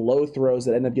even some low throws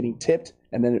that end up getting tipped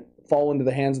and then fall into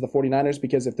the hands of the 49ers.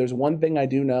 Because if there's one thing I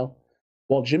do know,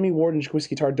 while Jimmy Ward and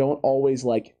Jaquiski Tartt don't always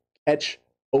catch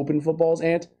open footballs,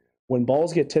 Ant, when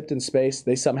balls get tipped in space,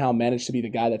 they somehow manage to be the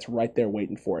guy that's right there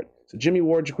waiting for it. So Jimmy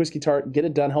Ward, Jaquiski Tartt, get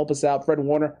it done, help us out. Fred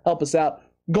Warner, help us out.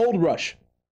 Gold rush.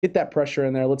 Get that pressure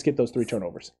in there. Let's get those 3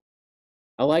 turnovers.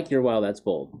 I like your Wow That's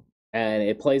Bold. And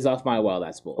it plays off my Wow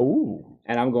That's Bold. Ooh.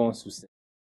 And I'm going specific.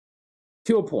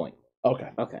 To a point. Okay.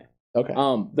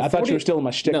 I thought you were still in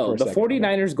my shtick for a second. The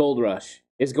 49ers gold rush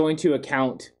is going to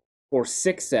account for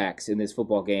 6 sacks in this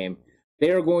football game. They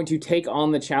are going to take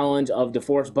on the challenge of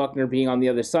DeForest Buckner being on the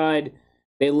other side.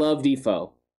 They love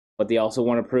Defoe, but they also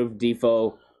want to prove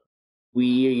Defoe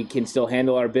we can still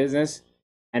handle our business.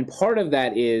 And part of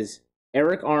that is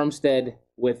Eric Armstead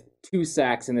with 2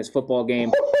 sacks in this football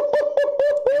game.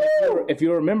 If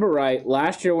you remember right,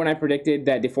 last year when I predicted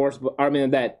that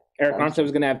that Eric Armstead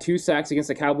was going to have 2 sacks against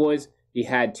the Cowboys, he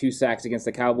had 2 sacks against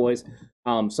the Cowboys.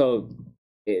 So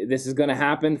this is going to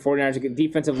happen. 49ers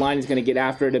defensive line is going to get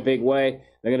after it a big way.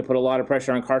 They're going to put a lot of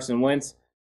pressure on Carson Wentz,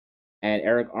 and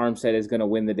Eric Armstead is going to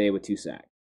win the day with 2 sacks.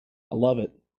 I love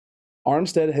it.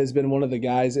 Armstead has been one of the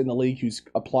guys in the league who's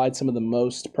applied some of the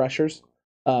most pressures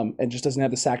and just doesn't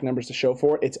have the sack numbers to show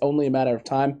for it. It's only a matter of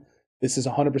time. This is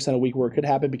 100% a week where it could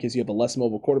happen because you have a less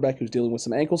mobile quarterback who's dealing with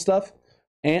some ankle stuff.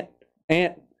 It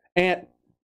could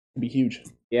be huge.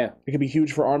 Yeah. It could be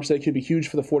huge for Armstead. It could be huge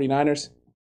for the 49ers.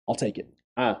 I'll take it.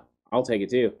 I'll take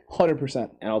it too. 100%.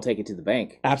 And I'll take it to the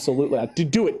bank. Absolutely.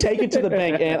 Do it. Take it to the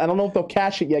bank. And I don't know if they'll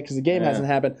cash it yet because the game hasn't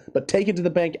happened, but take it to the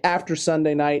bank after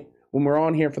Sunday night when we're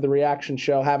on here for the reaction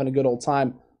show, having a good old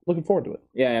time. Looking forward to it.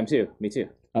 Yeah, I am too. Me too.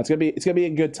 It's gonna be a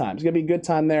good time. It's gonna be a good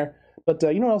time there. But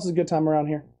you know what else is a good time around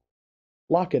here?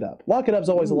 Lock It Up. Lock It Up is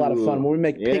always a lot of fun. When we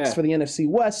make picks for the NFC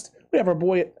West, we have our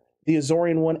boy, the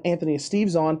Azorian one, Anthony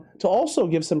Steves, on to also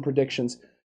give some predictions.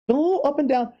 Been a little up and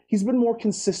down. He's been more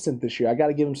consistent this year. I got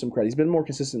to give him some credit. He's been more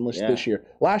consistent this year.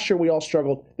 Last year, we all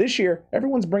struggled. This year,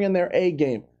 everyone's bringing their A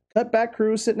game. Cutback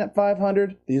Crew sitting at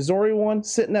 500. The Azorian one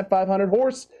sitting at 500.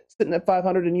 Horse sitting at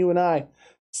 500. And you and I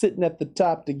sitting at the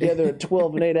top together at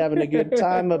 12-8, having a good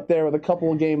time up there with a couple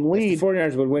of game lead. If the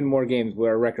 49ers would win more games,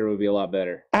 our record would be a lot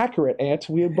better. Accurate, Ant.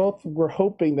 We both were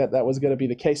hoping that was going to be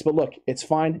the case. But look, it's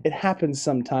fine. It happens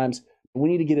sometimes. We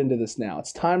need to get into this now.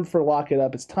 It's time for Lock It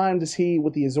Up. It's time to see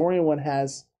what the Azorian one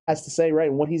has to say, right,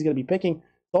 and what he's going to be picking.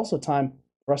 It's also time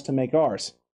for us to make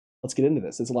ours. Let's get into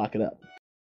this. Let's lock it up.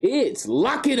 It's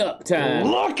Lock It Up time.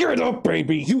 Lock it up,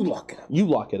 baby. You lock it up. You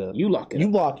lock it up. You lock it up.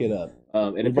 You lock it up.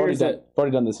 It We've appears that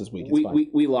already done this week.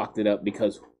 We locked it up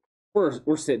because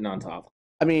we're sitting on top.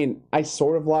 I mean, I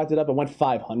sort of locked it up. I went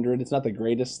 500. It's not the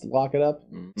greatest lock it up,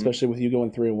 especially with you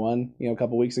going 3-1. A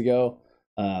couple weeks ago,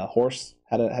 Horse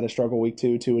had a struggle week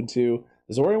 2, 2-2.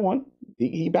 Azorian one,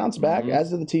 he bounced back.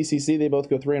 As did the TCC. They both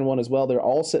go 3-1 as well. They're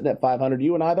all sitting at 500.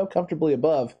 You and I, though, comfortably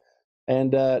above.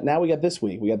 And now we got this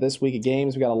week. We got this week of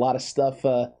games. We got a lot of stuff.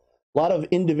 A lot of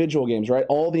individual games, right?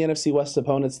 All the NFC West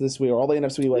opponents this week, or all the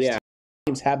NFC West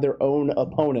teams have their own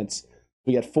opponents.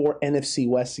 We got 4 NFC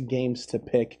West games to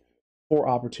pick, 4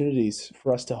 opportunities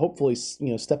for us to hopefully,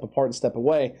 step apart and step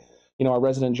away. Our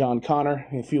resident John Connor,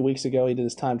 a few weeks ago, he did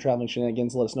his time traveling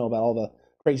shenanigans, let us know about all the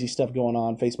crazy stuff going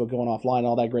on, Facebook going offline,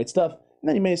 all that great stuff. And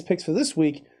then he made his picks for this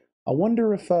week. I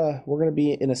wonder if we're going to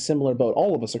be in a similar boat,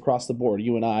 all of us across the board,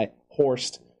 you and I,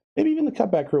 Horst, maybe even the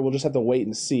Cutback Crew. We'll just have to wait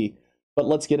and see. But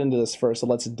let's get into this first. So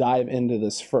let's dive into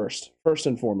this first. First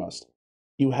and foremost,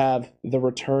 you have the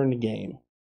return game.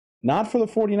 Not for the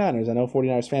 49ers. I know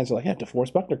 49ers fans are like,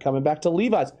 DeForest Buckner coming back to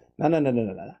Levi's. No.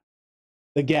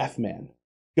 The Gaff Man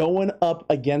going up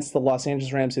against the Los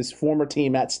Angeles Rams, his former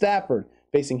team at Stafford,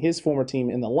 facing his former team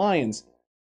in the Lions.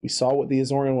 We saw what the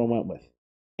Azorian one went with.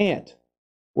 And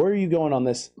where are you going on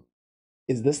this?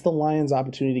 Is this the Lions'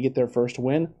 opportunity to get their first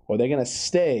win? Or are they going to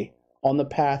stay on the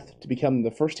path to become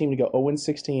the first team to go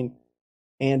 0-16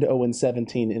 and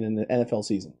 0-17 in an NFL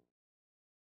season?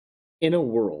 In a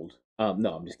world.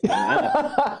 No, I'm just kidding.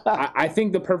 I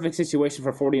think the perfect situation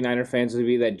for 49er fans would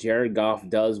be that Jared Goff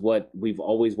does what we've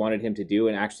always wanted him to do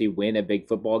and actually win a big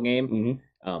football game.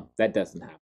 Mm-hmm. That doesn't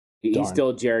happen. He's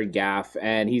still Jared Goff,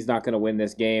 and he's not going to win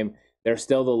this game. They're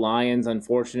still the Lions,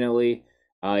 unfortunately.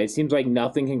 It seems like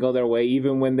nothing can go their way.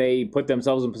 Even when they put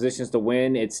themselves in positions to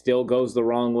win, it still goes the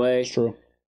wrong way. It's true.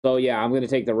 So, yeah, I'm going to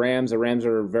take the Rams. The Rams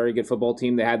are a very good football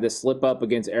team. They had this slip-up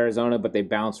against Arizona, but they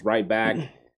bounced right back.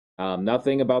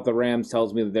 Nothing about the Rams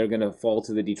tells me that they're going to fall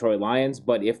to the Detroit Lions,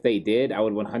 but if they did, I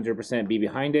would 100% be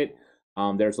behind it.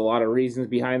 There's a lot of reasons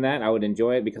behind that. I would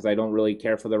enjoy it because I don't really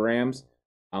care for the Rams.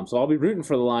 So I'll be rooting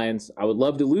for the Lions. I would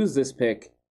love to lose this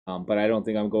pick, but I don't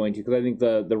think I'm going to because I think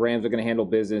the Rams are going to handle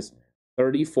business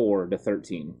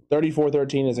 34-13.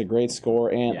 34-13 is a great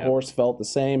score, and Horse felt the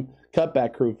same.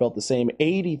 Cutback crew felt the same.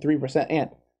 83%, and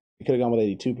it could have gone with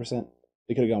 82%.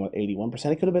 They could have gone with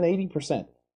 81%. It could have been 80%.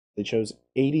 They chose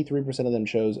 83% of them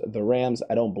chose the Rams.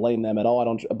 I don't blame them at all. I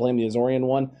don't blame the Azorian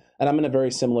one, and I'm in a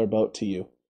very similar boat to you.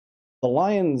 The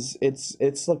Lions, it's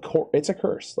a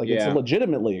curse. Like it's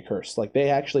legitimately a curse. Like they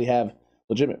actually have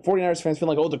legitimate 49ers fans feel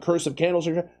like, oh, the curse of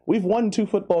Candlestick. We've won 2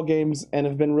 football games and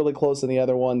have been really close in the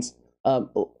other ones.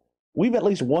 We've at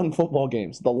least won football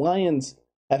games. The Lions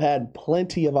have had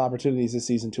plenty of opportunities this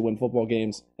season to win football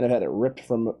games and have had it ripped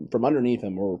from underneath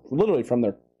them or literally from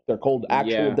their cold,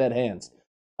 actual dead hands.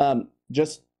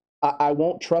 I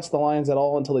won't trust the Lions at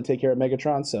all until they take care of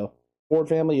Megatron. So, Ford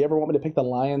family, you ever want me to pick the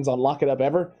Lions on Lock It Up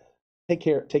ever? Take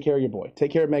care of your boy.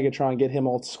 Take care of Megatron. Get him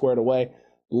all squared away.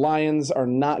 Lions are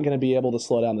not going to be able to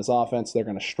slow down this offense. They're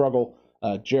going to struggle.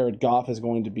 Jared Goff is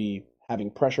going to be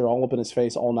having pressure all up in his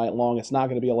face all night long. It's not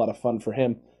going to be a lot of fun for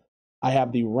him. I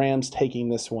have the Rams taking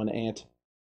this one, Ant,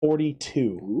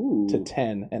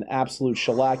 42-10, an absolute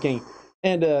shellacking.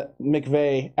 And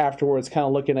McVay afterwards kind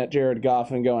of looking at Jared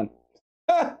Goff and going,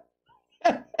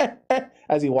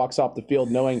 as he walks off the field,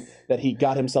 knowing that he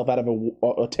got himself out of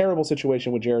a terrible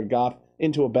situation with Jared Goff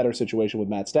into a better situation with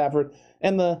Matt Stafford.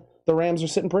 And the Rams are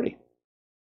sitting pretty.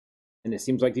 And it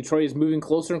seems like Detroit is moving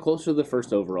closer and closer to the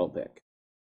first overall pick.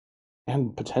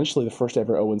 And potentially the first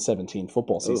ever 0-17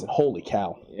 football season. Ooh. Holy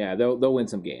cow. Yeah, they'll win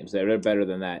some games. They're better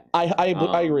than that. I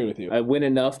agree with you. I win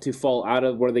enough to fall out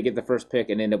of where they get the first pick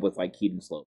and end up with like Keaton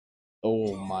Slope.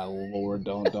 Oh my Lord!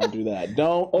 Don't do that.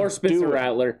 Don't. Or Spencer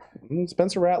Rattler.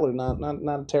 Spencer Rattler, not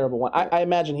a terrible one. I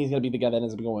imagine he's going to be the guy that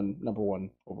ends up going number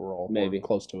 1 overall. Maybe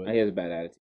close to it. He has a bad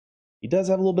attitude. He does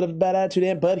have a little bit of a bad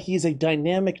attitude, but he's a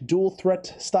dynamic dual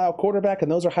threat style quarterback,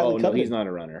 and those are highly coveted. No, he's not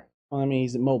a runner. Well, I mean,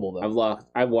 he's mobile though.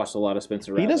 I've watched a lot of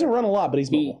Spencer Rattler. He doesn't run a lot, but he's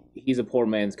mobile. He's a poor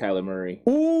man's Kyler Murray.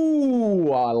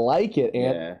 Ooh, I like it,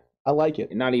 Ant. Yeah. I like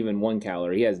it. Not even 1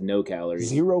 calorie. He has no calories.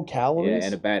 0 calories? Yeah,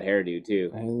 and a bad hairdo,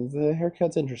 too. And the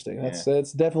haircut's interesting.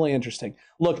 That's definitely interesting.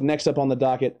 Look, next up on the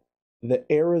docket, the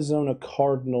Arizona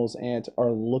Cardinals, Ant,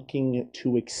 are looking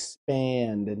to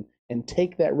expand and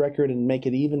take that record and make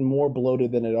it even more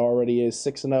bloated than it already is.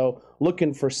 6-0,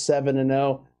 looking for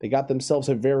 7-0. They got themselves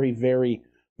a very, very,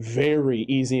 very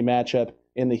easy matchup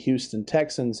in the Houston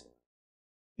Texans.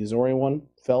 The Azorian one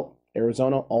felt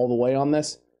Arizona all the way on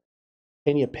this.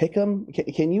 Can you pick them?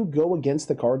 Can you go against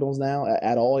the Cardinals now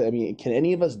at all? I mean, can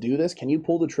any of us do this? Can you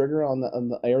pull the trigger on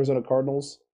the Arizona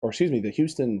Cardinals, or excuse me, the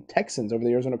Houston Texans over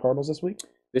the Arizona Cardinals this week?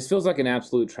 This feels like an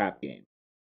absolute trap game.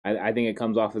 I think it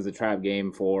comes off as a trap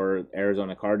game for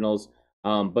Arizona Cardinals,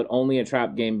 but only a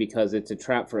trap game because it's a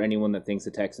trap for anyone that thinks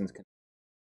the Texans can.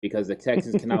 Because the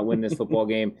Texans cannot win this football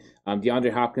game.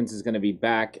 DeAndre Hopkins is going to be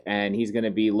back, and he's going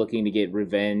to be looking to get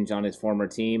revenge on his former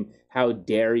team. How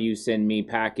dare you send me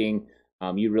packing?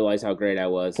 You realize how great I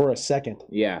was. For a second.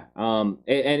 Yeah. And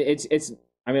it's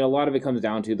I mean, a lot of it comes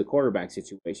down to the quarterback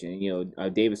situation. You know,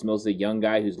 Davis Mills is a young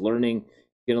guy who's learning,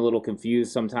 getting a little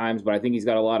confused sometimes, but I think he's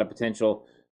got a lot of potential.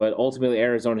 But ultimately,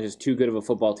 Arizona is too good of a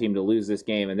football team to lose this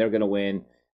game, and they're going to win.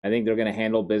 I think they're going to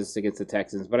handle business against the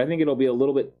Texans, but I think it'll be a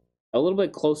little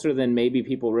bit closer than maybe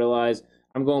people realize.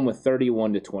 I'm going with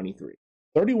 31-23.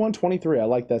 31-23. I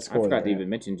like that score. I forgot to even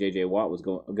mention J.J. Watt was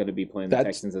going to be playing the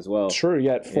Texans as well. True.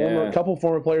 Yet a couple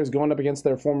former players going up against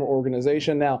their former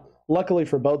organization. Now, luckily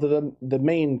for both of them, the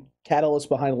main catalyst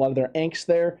behind a lot of their angst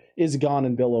there is gone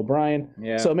in Bill O'Brien.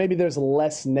 Yeah. So maybe there's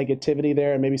less negativity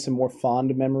there and maybe some more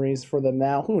fond memories for them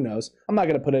now. Who knows? I'm not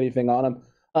going to put anything on them.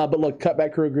 But look,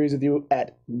 Cutback Crew agrees with you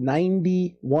at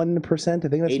 91%. I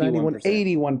think that's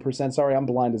 81%. Sorry, I'm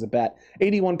blind as a bat.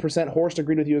 81%. Horst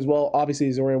agreed with you as well. Obviously,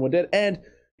 Zorian one did. And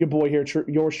Your boy here,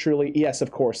 yours truly. Yes, of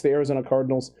course, the Arizona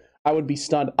Cardinals. I would be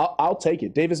stunned. I'll take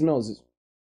it. Davis Mills is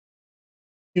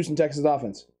Houston Texans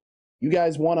offense. You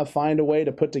guys want to find a way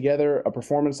to put together a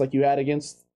performance like you had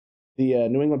against the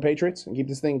New England Patriots and keep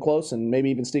this thing close and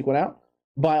maybe even sneak one out?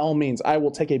 By all means, I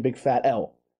will take a big fat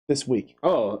L this week.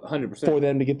 Oh, 100%. For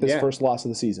them to get this first loss of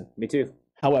the season. Me too.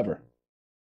 However,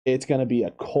 it's going to be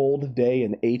a cold day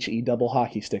in HE double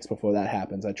hockey sticks before that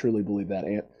happens. I truly believe that,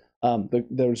 Ant.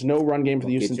 There's no run game for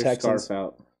the Houston Texans.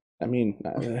 Scarf out. I mean,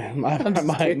 whoa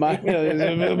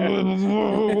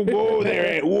there,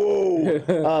 Ant.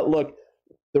 Whoa. Look,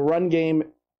 the run game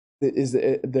is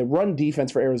the run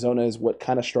defense for Arizona is what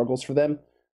kind of struggles for them.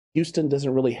 Houston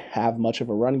doesn't really have much of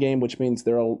a run game, which means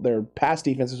their pass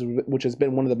defenses, which has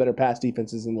been one of the better pass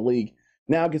defenses in the league,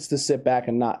 now gets to sit back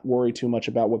and not worry too much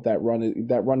about what that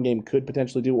run game could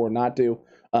potentially do or not do.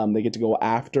 They get to go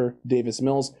after Davis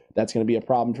Mills. That's going to be a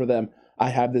problem for them. I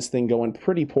have this thing going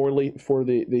pretty poorly for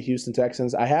the Houston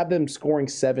Texans. I have them scoring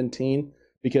 17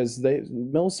 because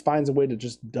Mills finds a way to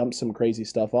just dump some crazy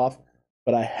stuff off.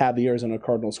 But I have the Arizona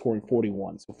Cardinals scoring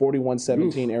 41. So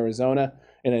 41-17 Arizona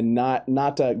in a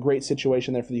not a great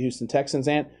situation there for the Houston Texans,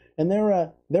 and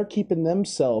they're keeping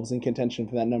themselves in contention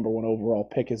for that number 1 overall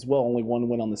pick as well. Only one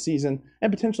win on the season,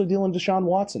 and potentially dealing Deshaun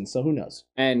Watson. So who knows?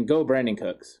 And go Brandon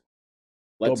Cooks.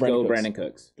 Let's go Brandon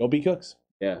Cooks. Go B Cooks.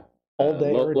 Yeah. All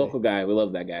day. Local guy. We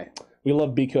love that guy. We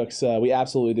love B Cooks. We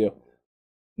absolutely do.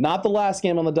 Not the last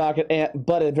game on the docket,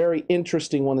 but a very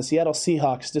interesting one. The Seattle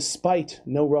Seahawks, despite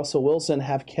no Russell Wilson,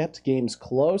 have kept games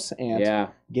close. And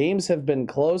games have been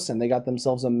close, and they got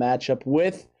themselves a matchup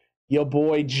with your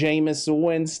boy Jameis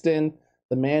Winston,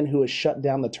 the man who has shut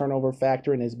down the turnover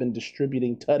factor and has been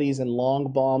distributing tutties and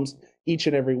long bombs each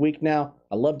and every week now.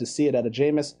 I love to see it out of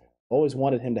Jameis. Always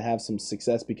wanted him to have some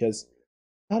success because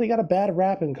he got a bad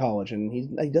rap in college, and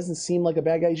he doesn't seem like a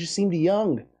bad guy. He just seemed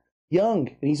young, and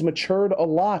he's matured a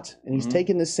lot, and he's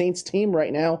taken the Saints team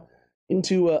right now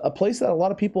into a place that a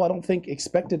lot of people I don't think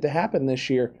expected to happen this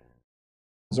year.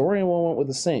 Zorian went with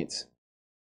the Saints.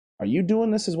 Are you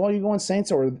doing this as well? You going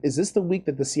Saints, or is this the week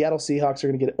that the Seattle Seahawks are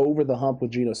going to get over the hump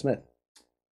with Geno Smith?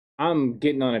 I'm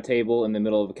getting on a table in the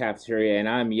middle of a cafeteria, and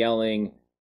I'm yelling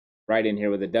right in here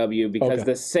with a W because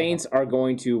the Saints are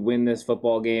going to win this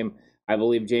football game. I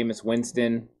believe Jameis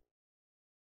Winston,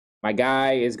 my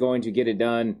guy, is going to get it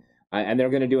done. And they're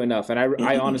going to do enough. And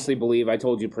I honestly believe, I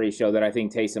told you pre-show, that I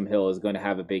think Taysom Hill is going to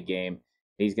have a big game.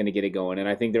 He's going to get it going. And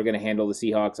I think they're going to handle the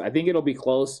Seahawks. I think it'll be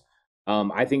close.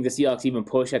 I think the Seahawks even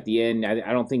push at the end.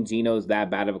 I don't think Geno's that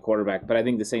bad of a quarterback. But I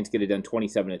think the Saints get it done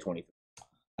 27-23.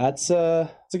 That's a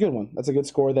good one. That's a good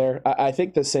score there. I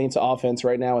think the Saints offense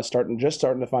right now is starting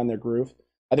to find their groove.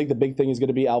 I think the big thing is going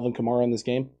to be Alvin Kamara in this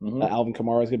game. Alvin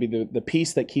Kamara is going to be the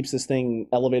piece that keeps this thing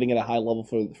elevating at a high level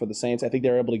for the Saints. I think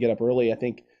they're able to get up early. I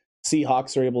think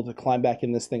Seahawks are able to climb back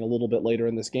in this thing a little bit later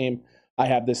in this game. I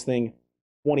have this thing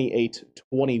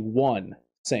 28-21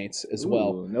 Saints as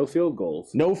well. No field goals.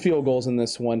 No field goals in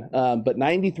this one. But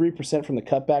 93% from the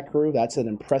cutback crew. That's an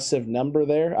impressive number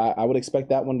there. I would expect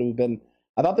that one to have been.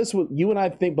 I thought this was. You and I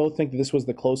both think that this was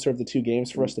the closer of the two games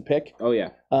for us to pick. Oh, yeah.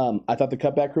 I thought the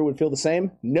cutback crew would feel the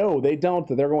same. No, they don't.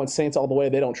 They're going Saints all the way.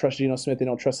 They don't trust Geno Smith. They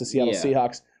don't trust the Seattle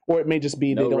Seahawks. Or it may just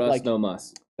be they don't like. No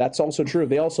muss. That's also true.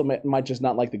 They also might just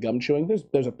not like the gum chewing.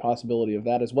 There's a possibility of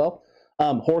that as well.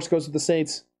 Horse goes with the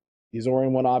Saints. The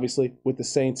Zorian one, obviously, with the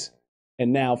Saints.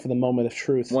 And now for the moment of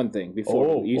truth. One thing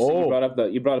before you brought up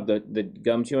the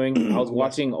gum chewing. I was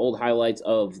watching old highlights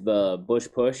of the Bush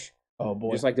Push. Oh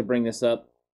boy! Just like to bring this up.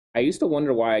 I used to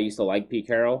wonder why I used to like Pete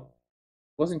Carroll.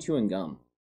 He wasn't chewing gum.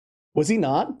 Was he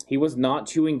not? He was not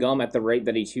chewing gum at the rate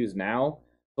that he chews now.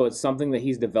 So it's something that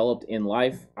he's developed in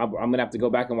life. I'm going to have to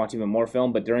go back and watch even more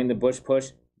film. But during the Bush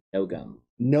Push, no gum.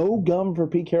 No gum for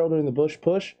Pete Carroll during the Bush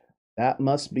Push? That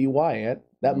must be why, Ed.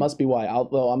 That must be why.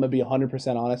 Although I'm going to be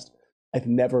 100% honest, I've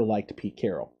never liked Pete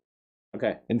Carroll.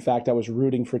 Okay. In fact, I was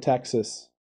rooting for Texas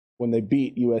when they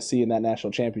beat USC in that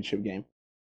national championship game.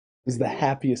 He's the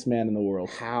happiest man in the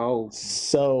world. How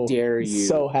so dare you?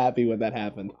 So happy when that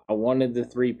happened. I wanted the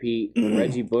three-peat.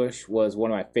 Reggie Bush was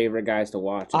one of my favorite guys to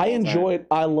watch. I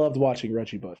loved watching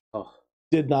Reggie Bush. Oh.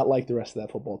 Did not like the rest of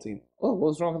that football team. Oh, what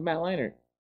was wrong with Matt Leinart?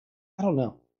 I don't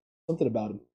know. Something about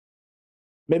him.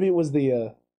 Maybe it was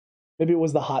the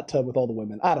hot tub with all the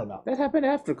women. I don't know. That happened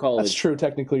after college. That's true.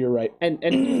 Technically, you're right. And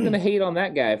who's gonna hate on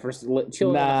that guy for chilling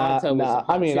in the hot tub?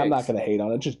 I mean, I'm not gonna hate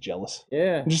on it. Just jealous.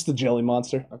 Yeah. Just the jelly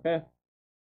monster. Okay.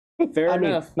 Fair I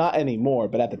mean, enough. not anymore,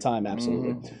 but at the time,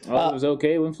 absolutely. Well, it was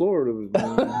okay when Florida was.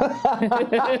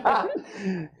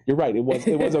 You're right. It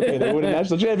was okay. They won a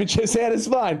national championship. And it's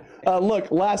fine.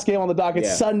 Look, last game on the docket,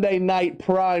 Yeah. Sunday night,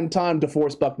 prime time.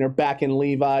 DeForest Buckner back in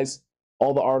Levi's.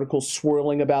 All the articles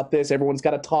swirling about this. Everyone's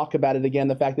got to talk about it again.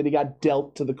 The fact that he got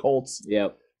dealt to the Colts.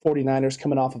 Yep. 49ers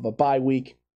coming off of a bye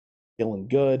week. Feeling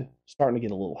good. Starting to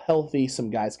get a little healthy. Some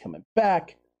guys coming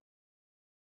back.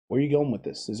 Where are you going with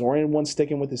this? Is Orion one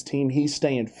sticking with his team? He's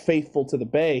staying faithful to the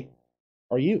Bay.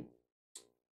 Are you?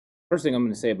 First thing I'm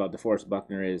going to say about DeForest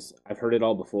Buckner is I've heard it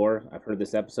all before. I've heard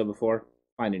this episode before.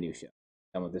 Find a new show.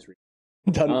 Done with this.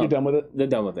 You're done with it? They're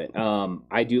done with it.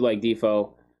 I do like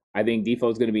Defoe. I think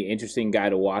Defoe's going to be an interesting guy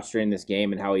to watch during this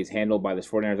game and how he's handled by this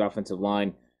 49ers offensive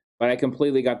line. But I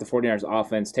completely got the 49ers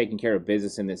offense taking care of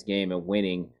business in this game and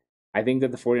winning. I think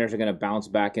that the 49ers are going to bounce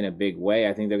back in a big way.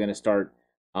 I think they're going to start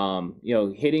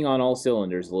hitting on all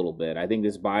cylinders a little bit. I think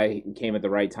this bye came at the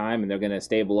right time, and they're going to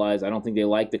stabilize. I don't think they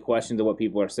like the questions of what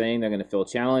people are saying. They're going to feel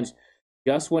challenged.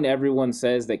 Just when everyone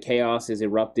says that chaos is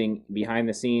erupting behind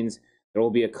the scenes, there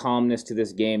will be a calmness to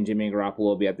this game. Jimmy Garoppolo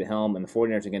will be at the helm, and the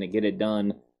 49ers are going to get it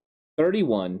done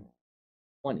 31-20.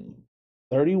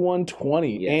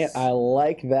 31-20. Yes. And I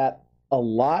like that a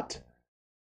lot.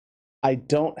 I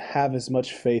don't have as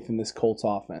much faith in this Colts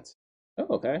offense.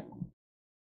 Oh, okay.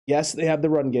 Yes, they have the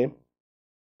run game.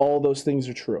 All those things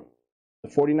are true. The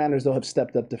 49ers, though, have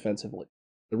stepped up defensively.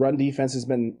 The run defense has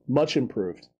been much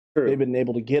improved. True. They've been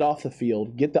able to get off the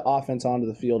field, get the offense onto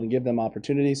the field, and give them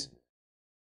opportunities.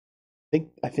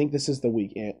 I think this is the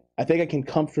week, and I think I can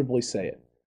comfortably say it.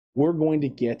 We're going to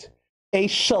get a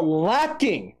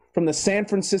shellacking from the San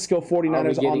Francisco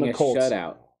 49ers on the Colts.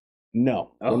 Shutout?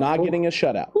 No, Oh, we're not ooh. getting a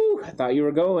shutout. Whew, I thought you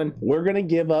were going. We're going to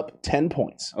give up 10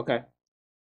 points. Okay.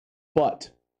 But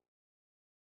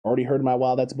already heard my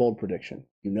Wow, That's Bold prediction.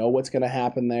 You know what's going to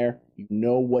happen there. You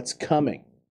know what's coming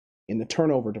in the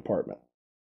turnover department,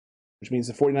 which means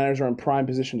the 49ers are in prime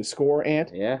position to score, and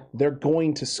Yeah. they're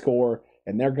going to score,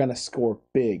 and they're going to score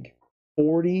big.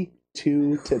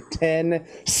 42-10,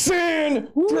 San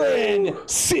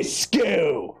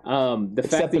Francisco. The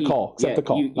Except fact the that call. Except the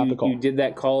call. Not the call. You did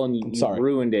that call and you sorry.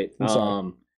 ruined it. I'm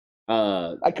sorry.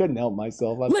 I couldn't help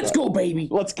myself. Let's go, baby.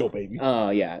 Let's go, baby.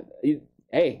 Yeah.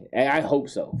 Hey, I hope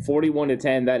so.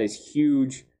 41-10. That is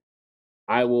huge.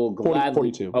 I will gladly.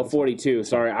 42. Oh, 42.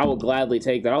 Sorry, I will gladly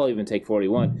take that. I'll even take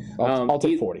 41. I'll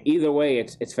take 40. Either way,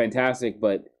 it's fantastic.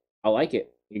 But I like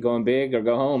it. You're going big or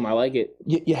go home. I like it.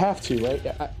 You have to, right?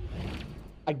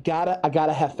 I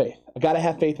gotta have faith. I gotta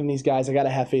have faith in these guys. I gotta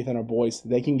have faith in our boys.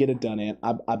 They can get it done, Ant.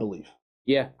 I believe.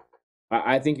 Yeah.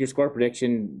 I think your score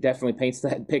prediction definitely paints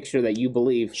that picture that you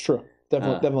believe. It's true.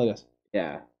 Definitely does.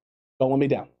 Yeah. Don't let me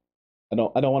down. I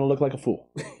don't want to look like a fool.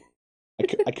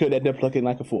 I could end up looking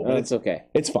like a fool, but It's okay.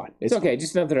 it's fine. It's okay.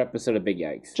 Just another episode of Big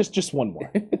Yikes. Just one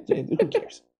more. Who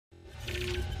cares?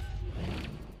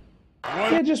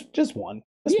 Yeah, just one.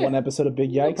 Just one episode of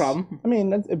Big Yikes. No problem. I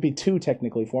mean, it'd be two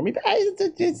technically for me, but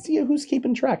it's who's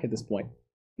keeping track at this point.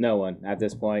 No one at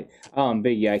this point.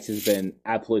 Big Yikes has been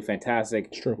absolutely fantastic.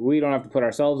 It's true. We don't have to put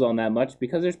ourselves on that much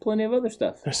because there's plenty of other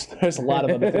stuff. There's a lot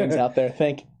of other things out there.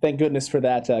 Thank goodness for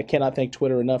that. Cannot thank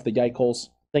Twitter enough. The Yikeholes.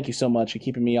 Thank you so much for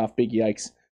keeping me off Big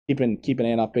Yikes. Keeping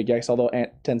Ant off Big Yikes. Although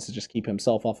Ant tends to just keep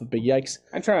himself off of Big Yikes.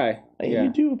 I try. Yeah.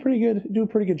 You do a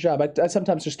pretty good job. I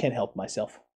sometimes just can't help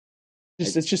myself.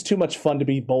 It's just too much fun to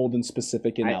be bold and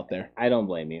specific and out there. I don't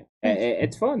blame you.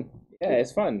 It's fun. Yeah,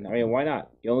 it's fun. I mean, why not?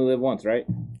 You only live once, right?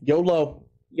 YOLO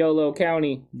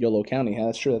County. Huh?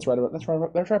 That's true. That's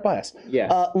right by us.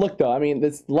 Yeah. Look though, I mean,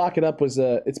 this Lock It Up was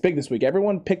it's big this week.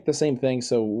 Everyone picked the same thing,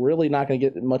 so really not going to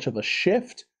get much of a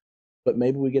shift. But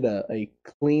maybe we get a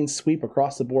clean sweep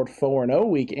across the board 4-0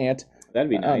 week, Ant.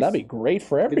 That'd be nice. That'd be great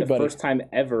for everybody. It'd be the first time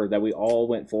ever that we all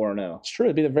went 4-0. It's true.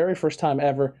 It'd be the very first time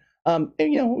ever. And,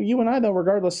 you and I, though,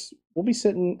 regardless, we'll be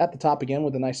sitting at the top again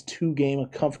with a nice 2-game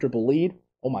comfortable lead.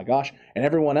 Oh, my gosh. And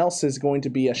everyone else is going to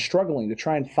be struggling to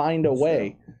try and find a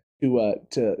way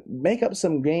to make up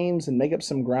some games and make up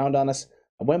some ground on us.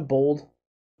 I went bold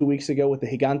 2 weeks ago with the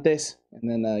Gigantes, and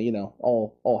then,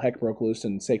 all heck broke loose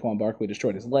and Saquon Barkley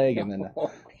destroyed his leg. And then,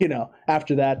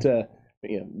 after that,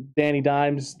 Danny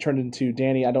Dimes turned into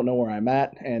Danny, I don't know where I'm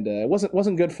at. And it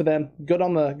wasn't good for them. Good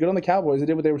on the Cowboys. They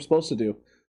did what they were supposed to do.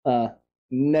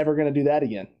 Never going to do that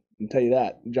again. I can tell you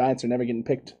that. The Giants are never getting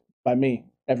picked by me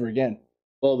ever again.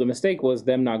 Well, the mistake was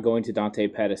them not going to Dante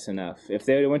Pettis enough. If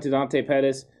they went to Dante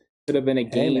Pettis, it could have been a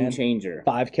game changer.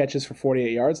 5 catches for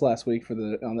 48 yards last week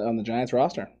on the Giants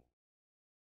roster. Look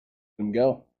at him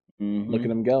go. Mm-hmm. Look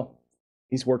at him go.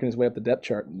 He's working his way up the depth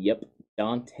chart. Yep.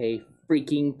 Dante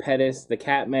freaking Pettis, the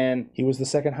Catman. He was the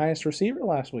second highest receiver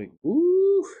last week.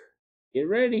 Ooh, get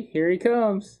ready. Here he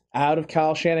comes. Out of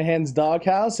Kyle Shanahan's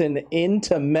doghouse and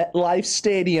into MetLife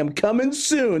Stadium. Coming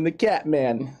soon, the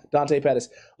Catman, Dante Pettis.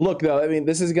 Look, though, I mean,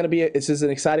 this is an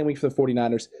exciting week for the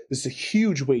 49ers. This is a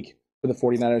huge week for the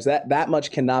 49ers. That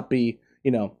much cannot be,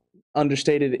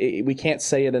 understated. We can't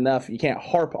say it enough. You can't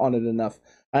harp on it enough.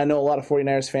 I know a lot of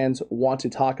 49ers fans want to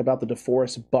talk about the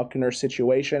DeForest Buckner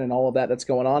situation and all of that's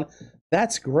going on.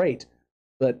 That's great.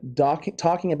 But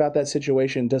talking about that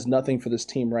situation does nothing for this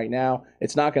team right now.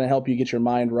 It's not going to help you get your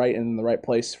mind right and in the right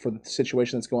place for the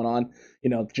situation that's going on.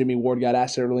 Jimmy Ward got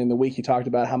asked early in the week. He talked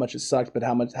about how much it sucked, but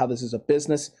how this is a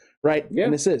business, right? Yeah.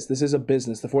 And this is a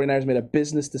business. The 49ers made a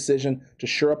business decision to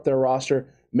shore up their roster,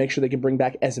 make sure they can bring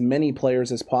back as many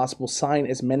players as possible, sign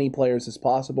as many players as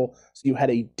possible. So you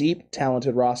had a deep,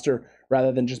 talented roster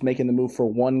rather than just making the move for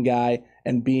one guy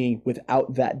and being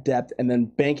without that depth and then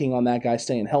banking on that guy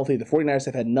staying healthy. The 49ers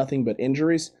have had nothing but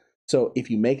injuries. So if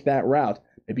you make that route,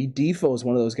 maybe Defoe is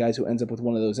one of those guys who ends up with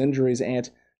one of those injuries, and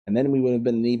then we would have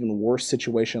been in an even worse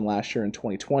situation last year in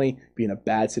 2020, be in a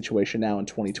bad situation now in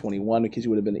 2021 because you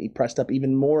would have been pressed up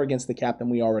even more against the cap than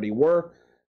we already were.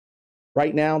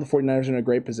 Right now, the 49ers are in a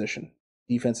great position.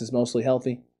 Defense is mostly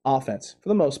healthy. Offense, for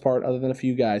the most part, other than a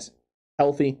few guys,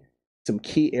 healthy. Some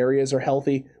key areas are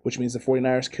healthy, which means the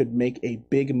 49ers could make a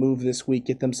big move this week,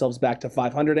 get themselves back to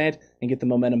 500 and get the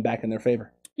momentum back in their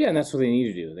favor. Yeah, and that's what they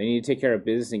need to do. They need to take care of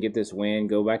business and get this win,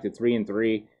 go back to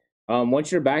 3-3.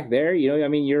 Once you're back there,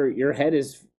 your head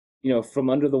is, from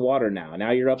under the water now.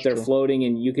 Now you're up there floating,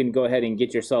 and you can go ahead and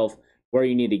get yourself where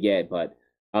you need to get. But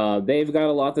they've got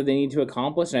a lot that they need to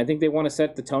accomplish, and I think they want to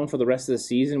set the tone for the rest of the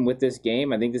season with this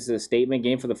game. I think this is a statement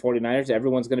game for the 49ers.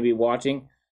 Everyone's going to be watching.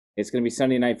 It's going to be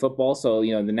Sunday Night Football, so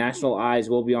the national eyes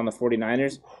will be on the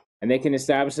 49ers, and they can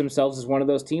establish themselves as one of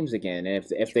those teams again. And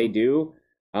if they do,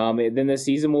 then the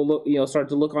season will start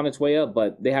to look on its way up.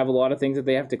 But they have a lot of things that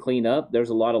they have to clean up.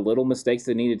 There's a lot of little mistakes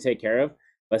they need to take care of.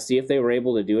 Let's see if they were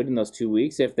able to do it in those 2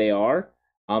 weeks. If they are,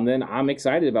 then I'm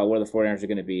excited about where the 49ers are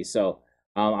going to be. So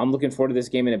I'm looking forward to this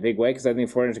game in a big way because I think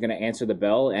the 49ers are going to answer the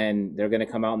bell, and they're going to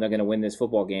come out and they're going to win this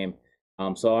football game.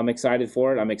 So I'm excited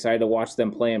for it. I'm excited to watch them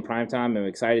play in primetime. I'm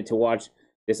excited to watch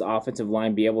this offensive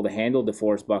line be able to handle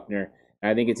DeForest Buckner.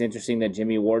 And I think it's interesting that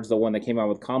Jimmy Ward's the one that came out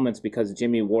with comments because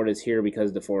Jimmy Ward is here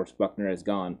because DeForest Buckner is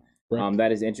gone. Right.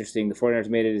 That is interesting. The 49ers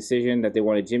made a decision that they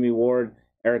wanted Jimmy Ward,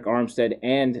 Eric Armstead,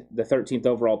 and the 13th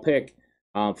overall pick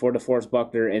for DeForest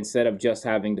Buckner instead of just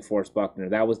having DeForest Buckner.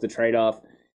 That was the trade-off.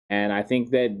 And I think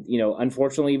that,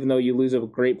 unfortunately, even though you lose a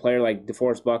great player like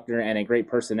DeForest Buckner and a great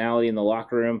personality in the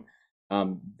locker room,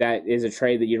 that is a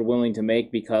trade that you're willing to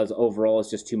make because overall it's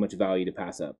just too much value to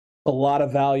pass up. A lot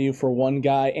of value for one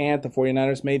guy, and the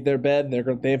 49ers made their bed.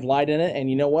 They've lied in it, and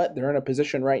you know what? They're in a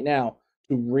position right now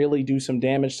to really do some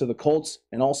damage to the Colts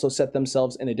and also set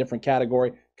themselves in a different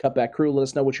category. Cutback Crew, let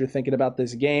us know what you're thinking about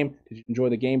this game. Did you enjoy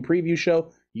the game preview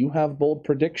show? You have bold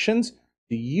predictions.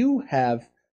 Do you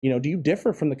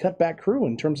differ from the Cutback Crew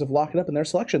in terms of locking up in their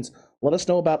selections? Let us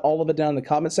know about all of it down in the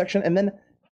comment section, and then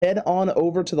head on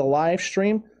over to the live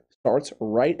stream. Starts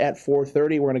right at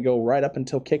 4:30. We're going to go right up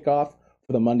until kickoff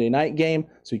for the Monday night game.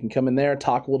 So you can come in there,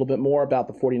 talk a little bit more about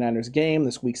the 49ers game,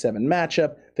 this Week 7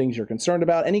 matchup, things you're concerned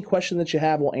about. Any question that you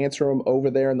have, we'll answer them over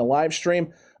there in the live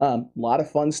stream. A lot of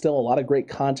fun still, a lot of great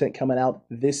content coming out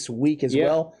this week as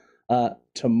well.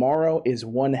 Tomorrow is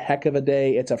one heck of a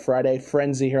day. It's a Friday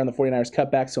frenzy here on the 49ers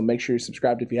Cutback, so make sure you're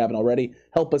subscribed if you haven't already.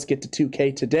 Help us get to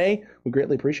 2K today. We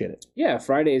greatly appreciate it. Yeah,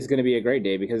 Friday is going to be a great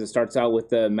day because it starts out with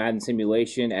the Madden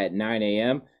simulation at 9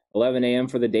 a.m., 11 a.m.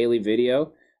 for the daily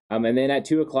video. And then at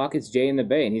 2 o'clock, it's Jay in the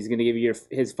Bay, and he's going to give you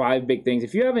his 5 big things.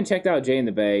 If you haven't checked out Jay in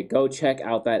the Bay, go check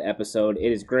out that episode.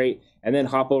 It is great. And then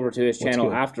hop over to his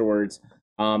channel afterwards.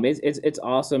 It's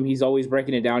awesome. He's always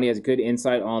breaking it down. He has good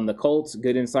insight on the Colts,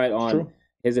 good insight on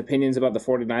his opinions about the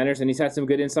 49ers, and he's had some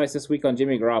good insights this week on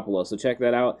Jimmy Garoppolo, so check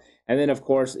that out. And then, of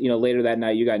course, later that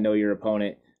night, you got Know Your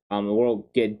Opponent. We'll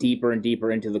get deeper and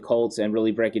deeper into the Colts and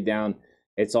really break it down.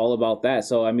 It's all about that.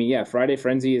 So, Friday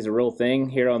Frenzy is a real thing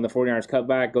here on the 49ers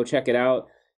Cutback. Go check it out.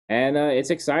 And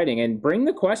it's exciting. And bring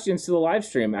the questions to the live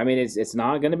stream. It's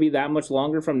not going to be that much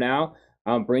longer from now.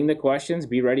 Bring the questions.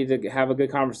 Be ready to have a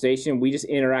good conversation. We just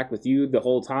interact with you the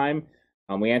whole time.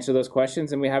 We answer those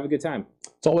questions, and we have a good time.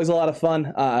 It's always a lot of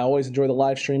fun. I always enjoy the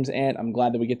live streams, and I'm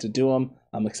glad that we get to do them.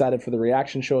 I'm excited for the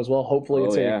reaction show as well. Hopefully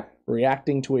it's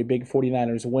reacting to a big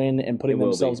 49ers win and putting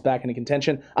themselves back into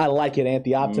contention. I like it, Ant.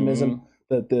 The optimism,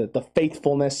 the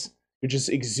faithfulness. You're just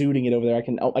exuding it over there.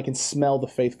 I can smell the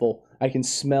faithful. I can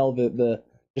smell the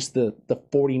just the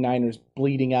 49ers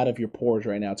bleeding out of your pores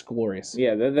right now. It's glorious.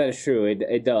 Yeah, that is true.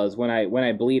 It does. When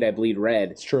I bleed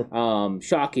red. It's true.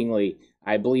 Shockingly,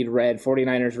 I bleed red.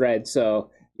 49ers red.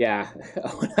 So yeah,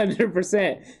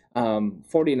 100%.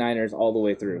 49ers all the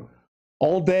way through.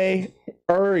 All day,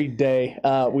 every day.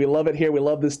 We love it here. We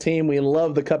love this team. We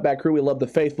love the Cutback Crew. We love the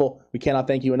faithful. We cannot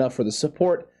thank you enough for the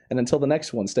support. And until the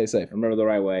next one, stay safe. Remember, the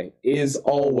right way is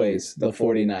always the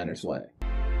 49ers way.